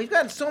 But yeah, we've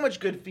gotten so much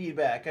good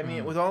feedback. I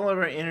mean, with all of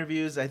our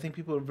interviews, I think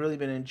people have really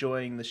been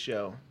enjoying the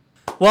show.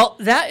 Well,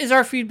 that is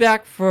our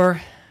feedback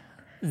for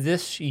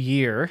this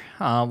year.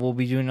 We'll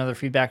be doing another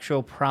feedback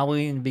show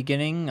probably in the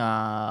beginning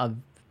of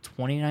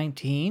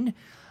 2019.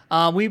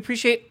 We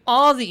appreciate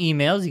all the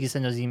emails. You can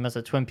send those emails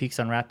at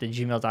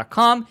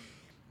twinpeaksunwrapped@gmail.com.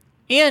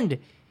 And,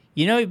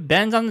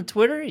 Ben's on the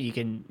Twitter. You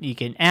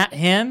can at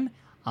him.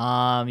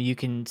 You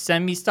can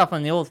send me stuff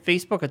on the old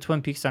Facebook at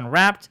Twin Peaks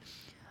Unwrapped.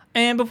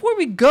 And before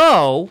we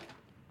go,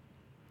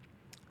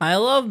 I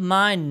love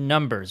my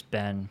numbers,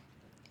 Ben.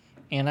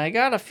 And I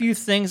got a few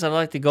things I'd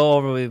like to go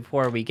over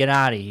before we get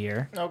out of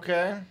here.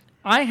 Okay.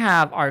 I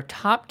have our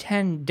top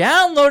 10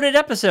 downloaded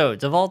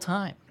episodes of all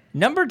time.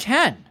 Number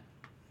 10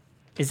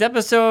 is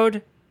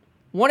episode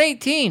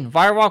 118,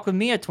 Fire Walk with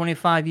Me at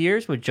 25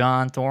 years with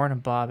John Thorne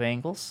and Bob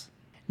Angles.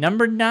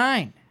 Number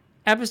 9.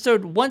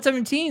 Episode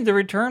 117, The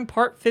Return,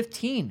 Part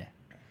 15,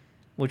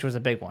 which was a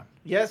big one.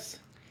 Yes.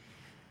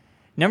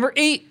 Number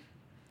 8,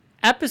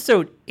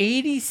 Episode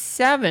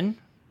 87,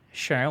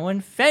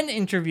 Sherilyn Fenn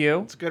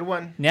interview. It's a good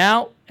one.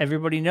 Now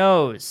everybody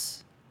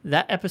knows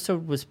that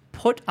episode was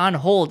put on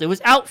hold. It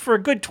was out for a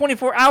good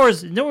 24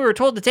 hours, and then we were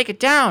told to take it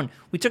down.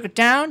 We took it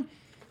down.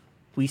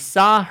 We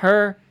saw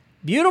her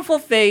beautiful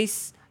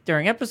face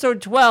during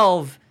episode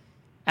 12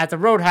 at the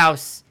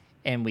Roadhouse,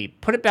 and we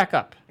put it back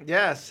up.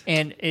 Yes.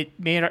 And it's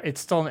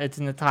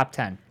in the top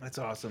 10. That's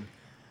awesome.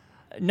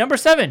 Number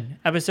 7,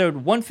 episode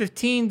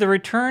 115, The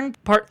Return,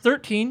 part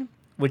 13,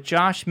 with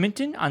Josh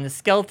Minton on the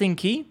Skeleton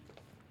Key,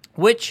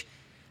 which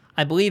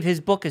I believe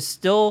his book is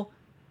still,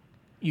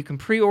 you can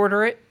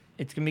pre-order it.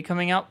 It's going to be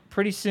coming out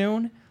pretty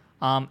soon.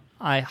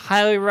 I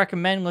highly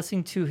recommend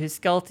listening to his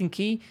Skeleton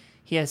Key.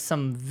 He has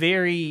some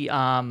very,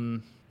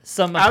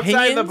 some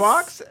outside the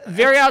box?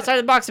 Very outside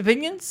the box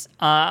opinions.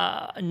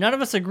 None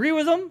of us agree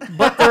with them,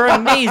 but they're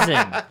amazing.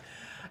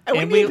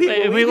 And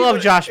we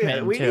love Josh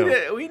Minton,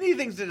 too. We need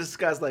things to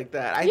discuss like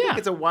that. I think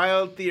it's a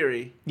wild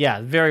theory. Yeah,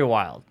 very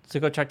wild.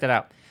 So go check that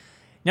out.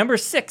 Number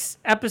 6,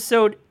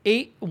 episode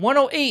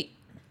 108,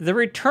 The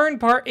Return,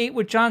 part 8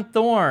 with John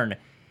Thorne.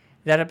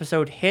 That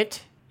episode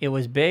hit. It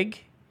was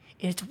big.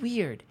 It's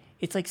weird.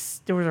 It's like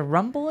there was a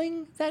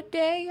rumbling that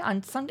day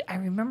on Sunday. I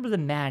remember the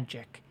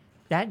magic.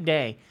 That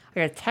day, I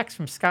got a text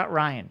from Scott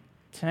Ryan.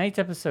 Tonight's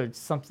episode,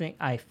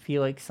 I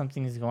feel like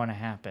something is going to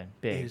happen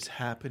big. It's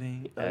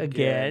happening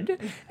again.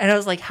 And I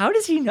was like, how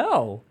does he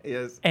know?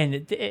 Yes.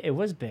 And it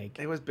was big.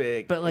 It was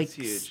big. But like,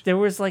 huge. there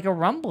was like a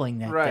rumbling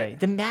that Right. day.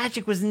 The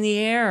magic was in the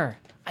air.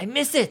 I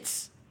miss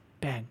it,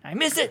 Ben. I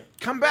miss it.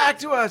 Come back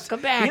to us.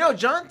 Come back. You know,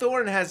 John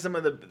Thorne has some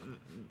of the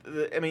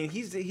I mean,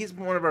 he's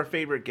one of our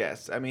favorite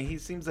guests. I mean, he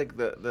seems like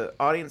the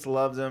audience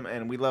loves him,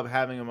 and we love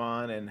having him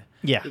on. And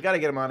yeah, we got to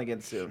get him on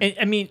again soon. And,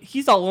 I mean,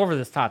 he's all over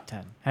this top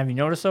 10. Have you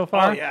noticed so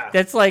far? Oh, yeah.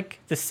 That's like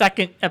the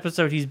second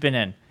episode he's been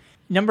in.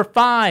 Number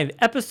 5,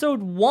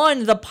 episode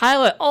 1, the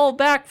pilot, all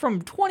back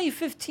from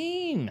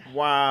 2015.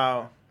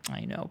 Wow.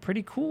 I know,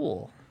 pretty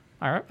cool.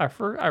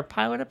 Our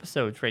pilot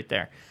episodes right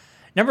there.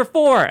 Number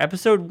 4,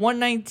 episode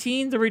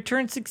 119, The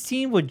Return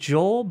 16 with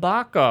Joel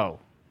Bacco,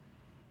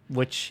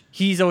 which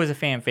he's always a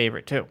fan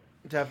favorite too.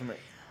 Definitely.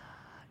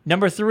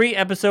 Number 3,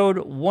 episode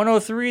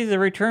 103, The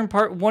Return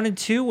part 1 and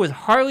 2 with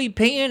Harley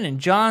Payton and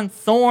John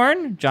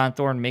Thorne. John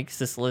Thorne makes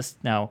this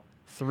list now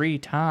 3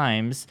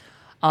 times.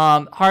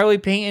 Harley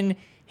Payton,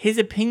 his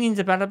opinions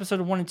about episode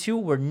 1 and 2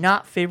 were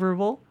not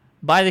favorable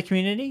by the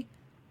community,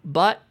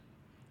 but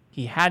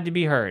he had to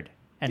be heard.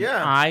 And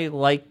yeah. I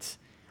like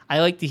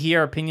to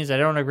hear opinions I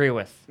don't agree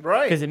with.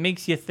 Right. Because it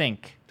makes you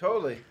think.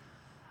 Totally.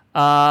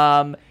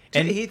 And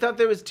he thought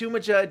there was too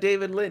much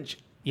David Lynch.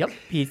 Yep,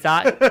 he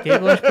thought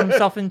David Lynch put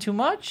himself in too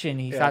much,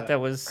 and he thought that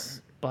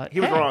was... But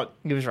he was wrong.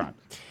 He was wrong.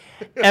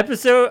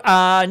 Episode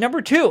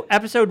number 2,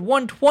 episode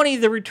 120,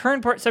 The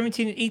Return, part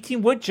 17 and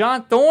 18 with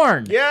John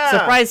Thorne. Yeah.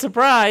 Surprise,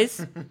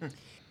 surprise.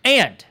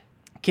 And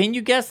can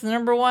you guess the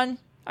number one?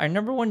 Our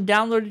number 1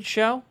 downloaded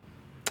show?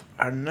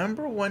 Our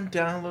number 1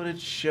 downloaded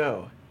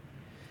show.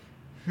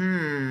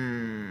 Number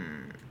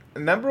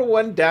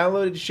 1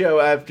 downloaded show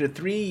after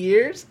 3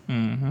 years?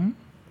 Mm-hmm.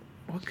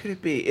 What could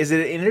it be? Is it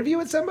an interview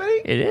with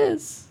somebody? It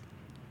is.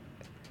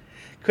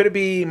 Could it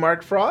be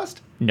Mark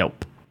Frost?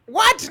 Nope.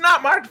 What?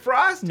 Not Mark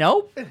Frost?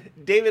 Nope.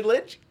 David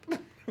Lynch? We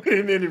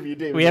didn't interview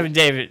David. We haven't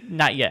David.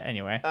 Not yet,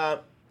 anyway.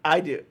 I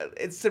do.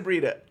 It's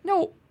Sabrina.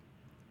 Nope.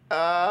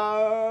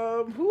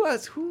 Who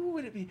else? Who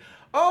would it be?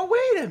 Oh,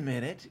 wait a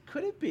minute.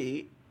 Could it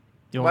be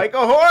You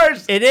Michael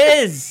Horst? It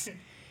is.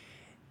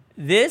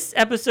 This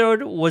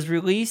episode was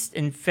released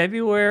in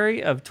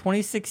February of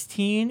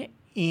 2016,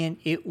 and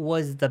it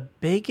was the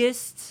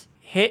biggest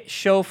hit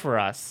show for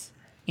us.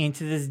 And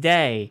to this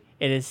day,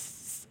 it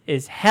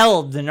is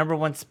held the number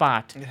 1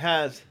 spot. It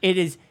has. It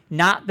has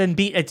not been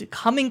beat. It's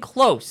coming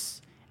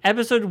close.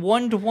 Episode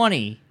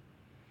 120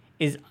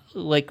 is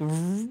like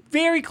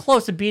very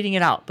close to beating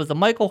it out. But the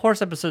Michael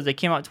Horst episode that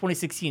came out in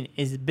 2016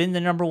 has been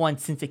the number 1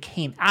 since it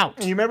came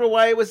out. You remember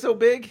why it was so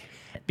big?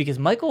 Because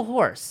Michael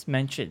Horst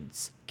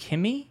mentions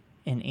Kimmy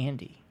and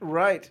Andy.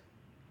 Right.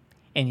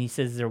 And he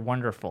says they're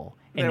wonderful.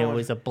 And They're it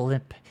was a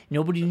blip.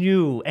 Nobody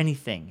knew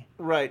anything.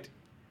 Right.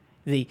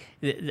 The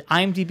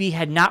IMDb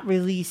had not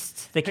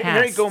released the cast.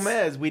 Harry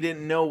Gomez, we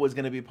didn't know was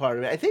going to be part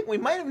of it. I think we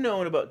might have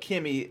known about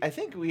Kimmy. I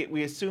think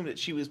we assumed that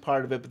she was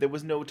part of it, but there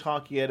was no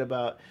talk yet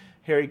about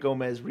Harry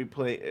Gomez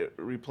redoing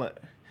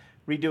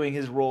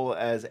his role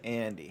as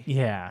Andy.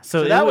 Yeah.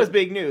 So that was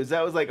big news.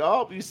 That was like,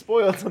 oh, you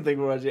spoiled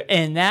something, Roger.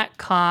 And that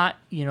caught,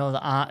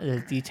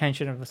 the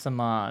attention of some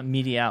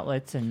media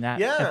outlets, and that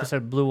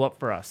episode blew up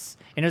for us.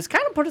 And it was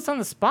kind of put us on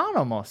the spot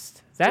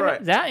almost.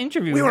 That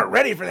interview. We weren't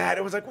ready for that.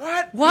 It was like,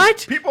 what?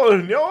 What? People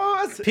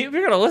know us? You're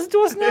going to listen to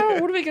us now?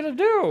 What are we going to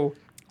do?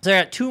 So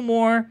I got two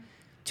more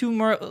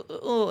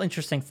little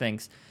interesting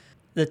things.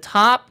 The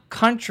top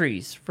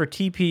countries for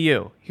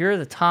TPU. Here are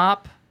the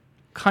top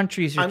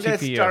countries for TPU. I'm going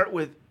to start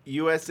with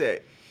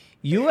USA.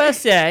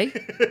 USA,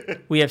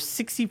 we have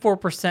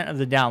 64% of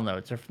the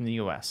downloads are from the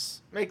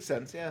US. Makes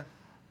sense, yeah.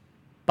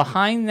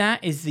 Behind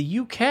that is the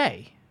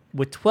UK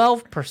with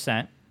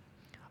 12%,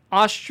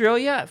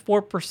 Australia at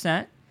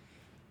 4%,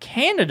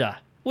 Canada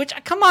Which,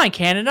 come on,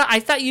 Canada. I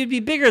thought you'd be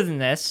bigger than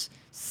this.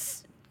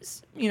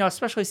 You know,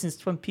 especially since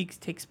Twin Peaks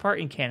takes part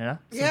in Canada.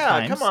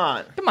 Yeah, come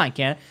on. Come on,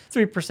 Canada.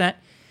 3%.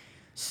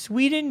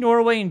 Sweden,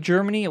 Norway, and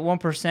Germany at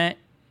 1%.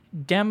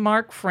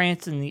 Denmark,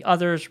 France, and the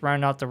others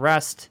round out the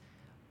rest.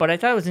 But I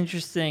thought it was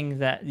interesting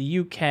that the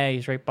UK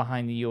is right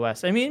behind the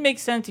US. I mean, it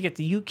makes sense to get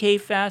the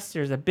UK Fest.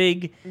 There's a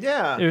big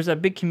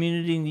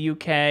community in the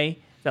UK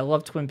that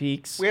love Twin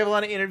Peaks. We have a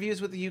lot of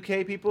interviews with the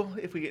UK people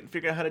if we can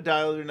figure out how to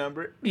dial their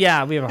number.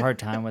 Yeah, we have a hard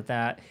time with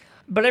that.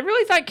 But I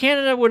really thought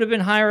Canada would have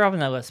been higher up on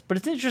that list. But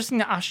it's interesting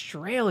that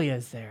Australia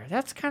is there.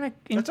 That's kind of...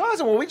 That's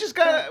awesome. Well, we just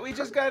got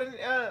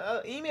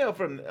an email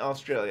from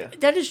Australia.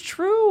 That is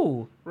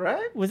true.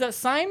 Right? Was that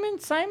Simon?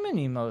 Simon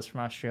emails from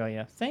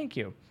Australia. Thank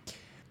you.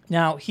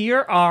 Now,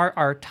 here are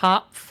our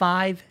top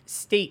 5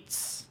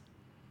 states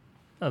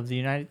of the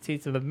United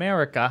States of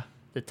America.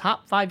 The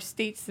top 5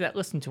 states that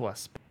listen to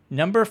us.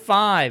 Number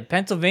 5,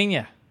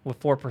 Pennsylvania with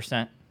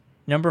 4%.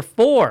 Number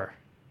 4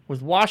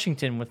 was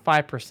Washington with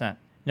 5%.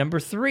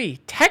 Number 3,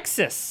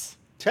 Texas.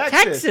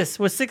 Texas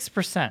with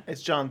 6%.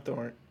 It's John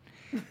Thorne.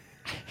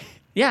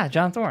 Yeah,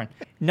 John Thorne.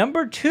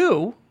 Number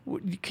 2,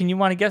 can you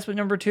want to guess what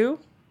number 2?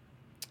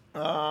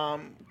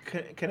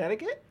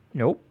 Connecticut?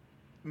 Nope.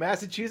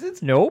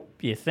 Massachusetts? Nope,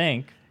 you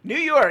think. New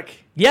York.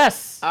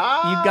 Yes,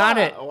 you got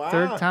it. Wow.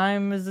 Third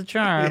time is the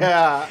charm.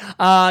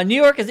 Yeah. New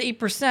York is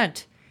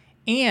 8%.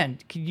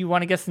 And do you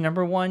want to guess the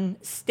number 1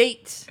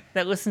 state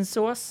that listens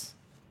to us?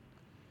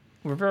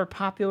 We're very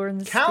popular in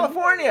this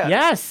California. State.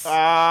 Yes.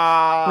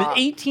 With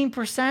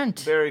 18%.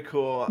 Very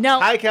cool.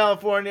 Now, hi,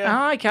 California.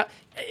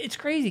 It's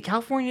crazy.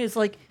 California is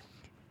like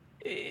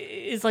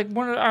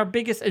one of our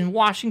biggest, and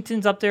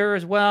Washington's up there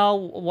as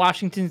well.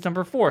 Washington's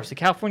number 4. So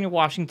California,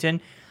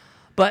 Washington.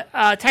 But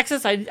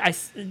Texas, I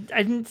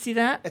didn't see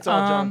that. It's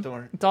all John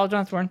Thorne. It's all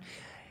John Thorne.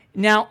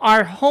 Now,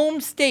 our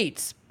home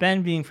states,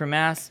 Ben being from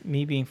Mass,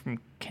 me being from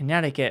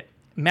Connecticut,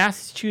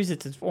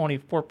 Massachusetts is only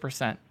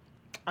 4%.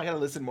 I got to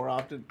listen more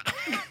often.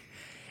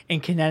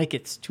 And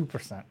Connecticut's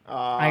 2%.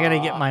 I got to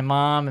get my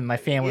mom and my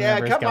family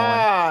members going. Yeah,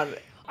 come on.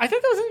 I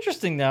thought that was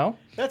interesting, though.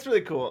 That's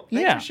really cool.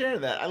 Thank you for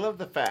sharing that. I love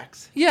the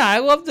facts. Yeah, I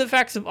love the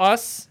facts of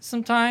us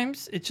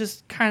sometimes. It's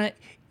just kind of,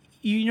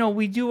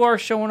 we do our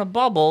show in a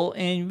bubble,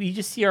 and we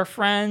just see our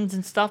friends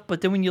and stuff,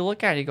 but then when you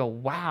look at it, you go,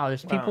 wow,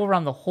 there's people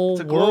around the whole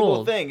world. It's a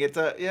global thing.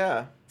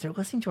 They're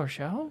listening to our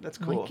show? That's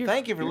cool.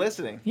 Thank you for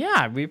listening.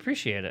 Yeah, we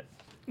appreciate it.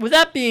 With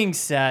that being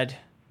said,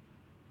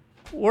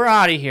 we're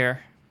out of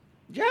here.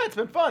 Yeah, it's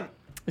been fun.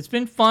 It's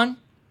been fun.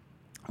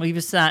 Leave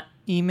us that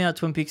email,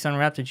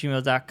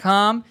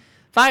 twinpeaksunwrapped@gmail.com.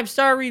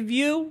 5-star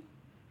review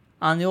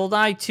on the old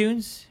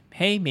iTunes.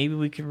 Hey, maybe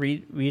we could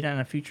read on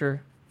a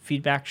future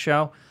feedback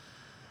show.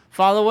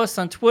 Follow us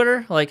on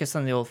Twitter. Like us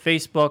on the old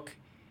Facebook.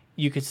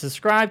 You can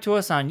subscribe to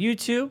us on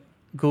YouTube,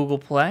 Google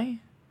Play.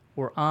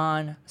 We're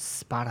on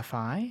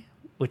Spotify,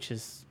 which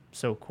is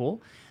so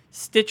cool.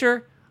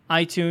 Stitcher,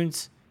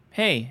 iTunes.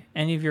 Hey,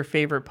 any of your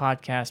favorite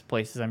podcast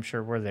places, I'm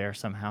sure we're there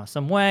somehow,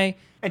 some way.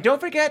 And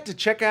don't forget to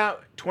check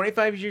out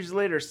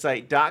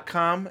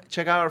 25yearslatersite.com.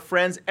 Check out our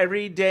friends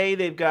every day.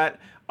 They've got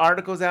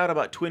articles out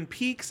about Twin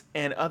Peaks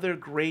and other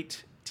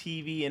great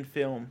TV and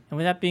film. And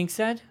with that being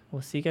said,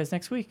 we'll see you guys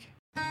next week.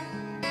 Now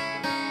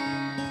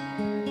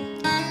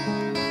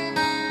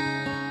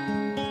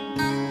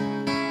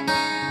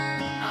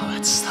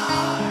let's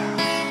start.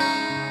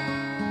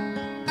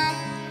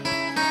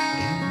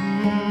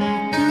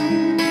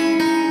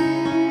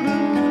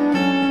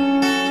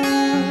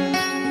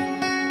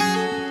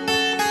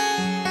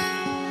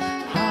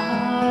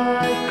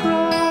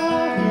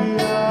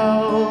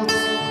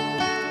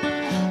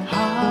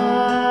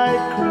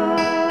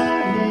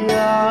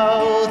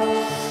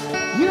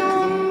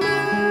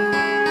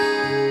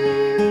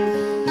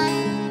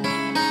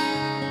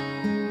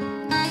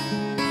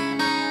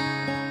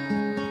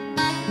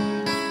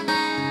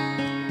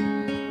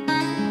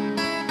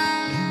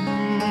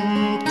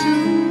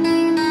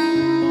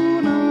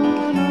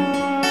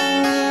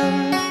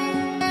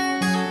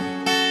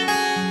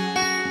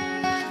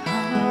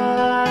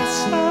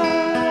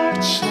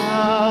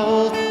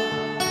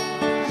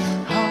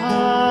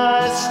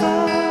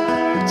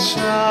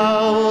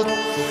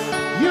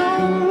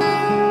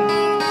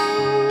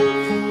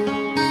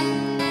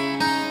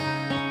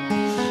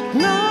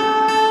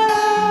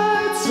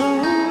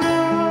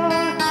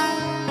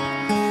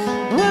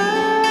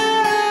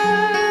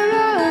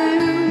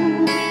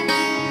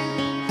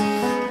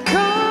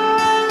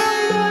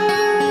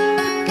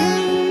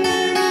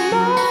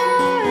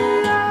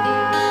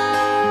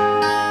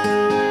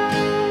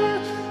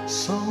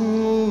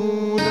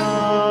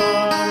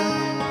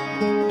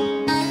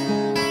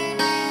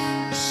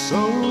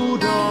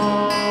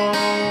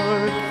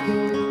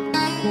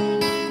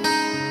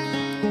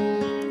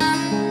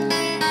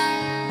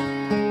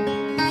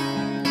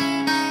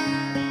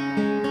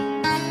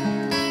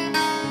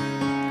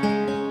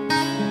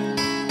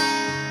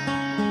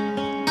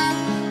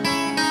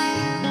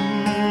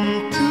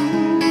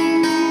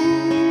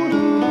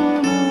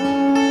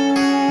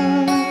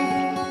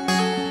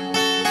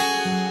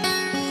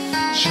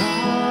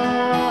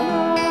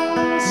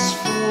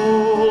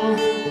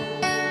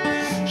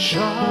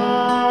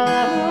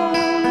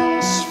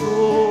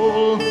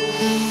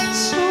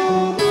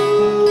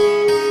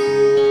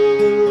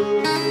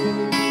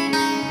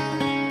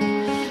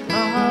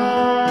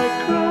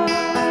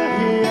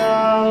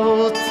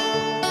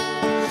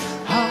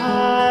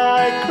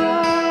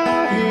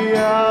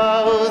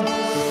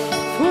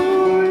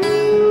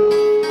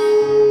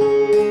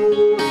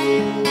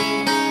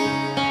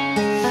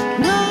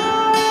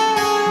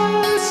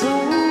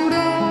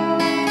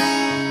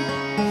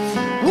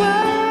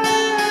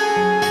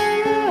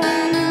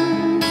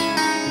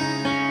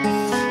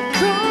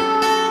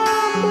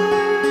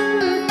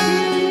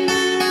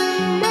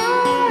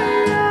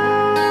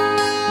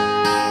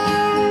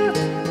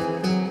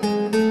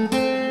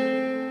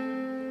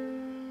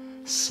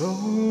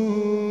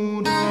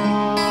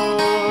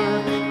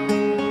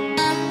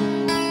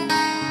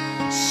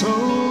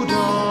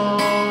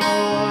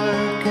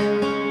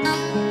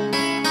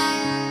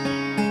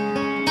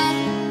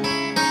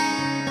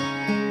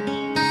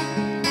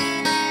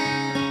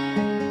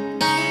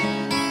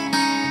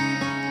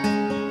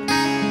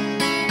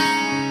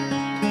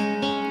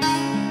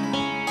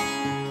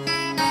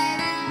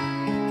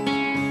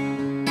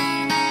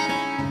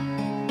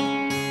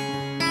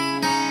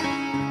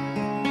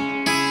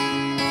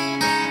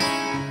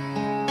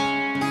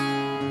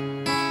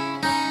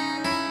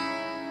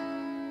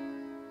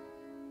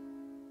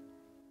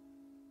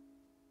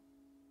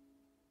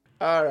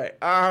 All right.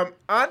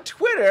 On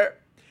Twitter,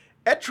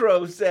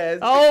 Etro says.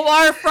 Oh,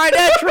 our friend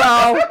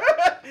Etro.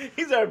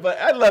 He's our buddy.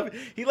 I love it.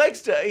 He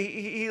likes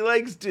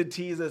to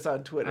tease us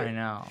on Twitter. I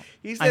know.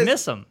 He says, I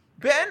miss him.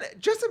 Ben,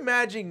 just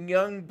imagine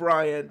young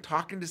Brian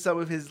talking to some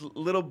of his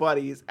little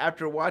buddies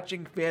after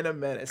watching Phantom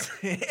Menace.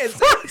 What?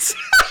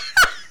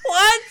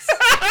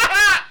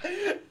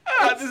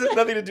 This has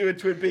nothing to do with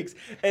Twin Peaks.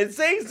 And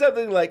saying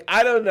something like,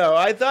 I don't know,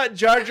 I thought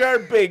Jar Jar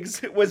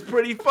Binks was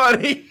pretty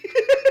funny.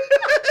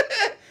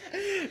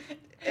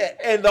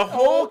 And the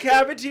whole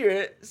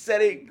cafeteria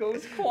setting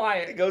goes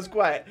quiet.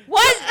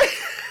 What?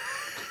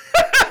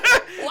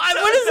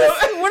 What is this?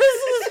 What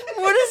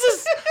is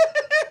this?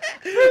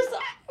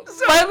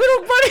 My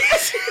little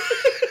buddies.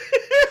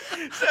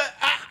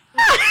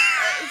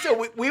 So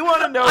we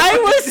want to know. I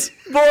was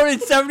born in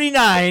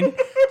 '79.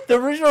 The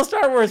original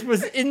Star Wars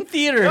was in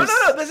theaters.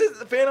 No. This is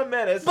the Phantom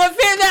Menace. But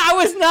I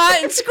was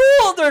not in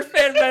school during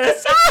Phantom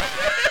Menace.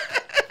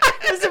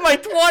 I was in my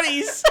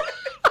 20s.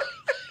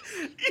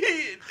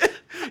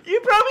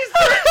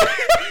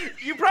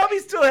 You probably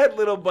still had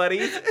little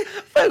buddies.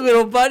 My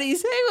little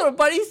buddies. Hey, little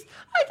buddies.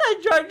 I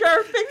thought Jar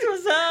Jar Binks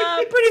was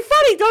pretty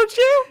funny, don't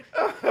you?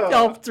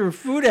 Y'all threw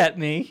food at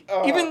me.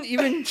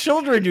 Even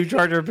children knew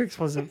Jar Jar Binks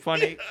wasn't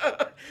funny.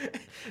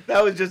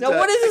 That was just. Now,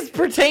 what does this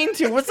pertain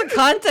to? What's the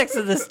context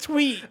of this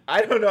tweet?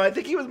 I don't know. I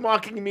think he was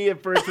mocking me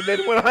at first, and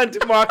then went on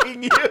to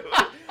mocking you.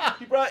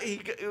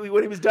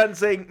 When he was done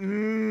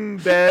saying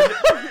 "Ben,"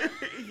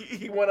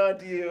 he went on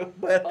to you.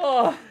 But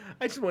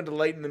I just wanted to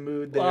lighten the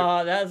mood there.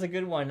 Oh, that was a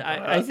good one.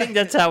 I think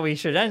that's how we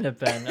should end it,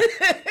 Ben. Do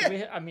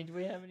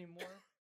we have any more?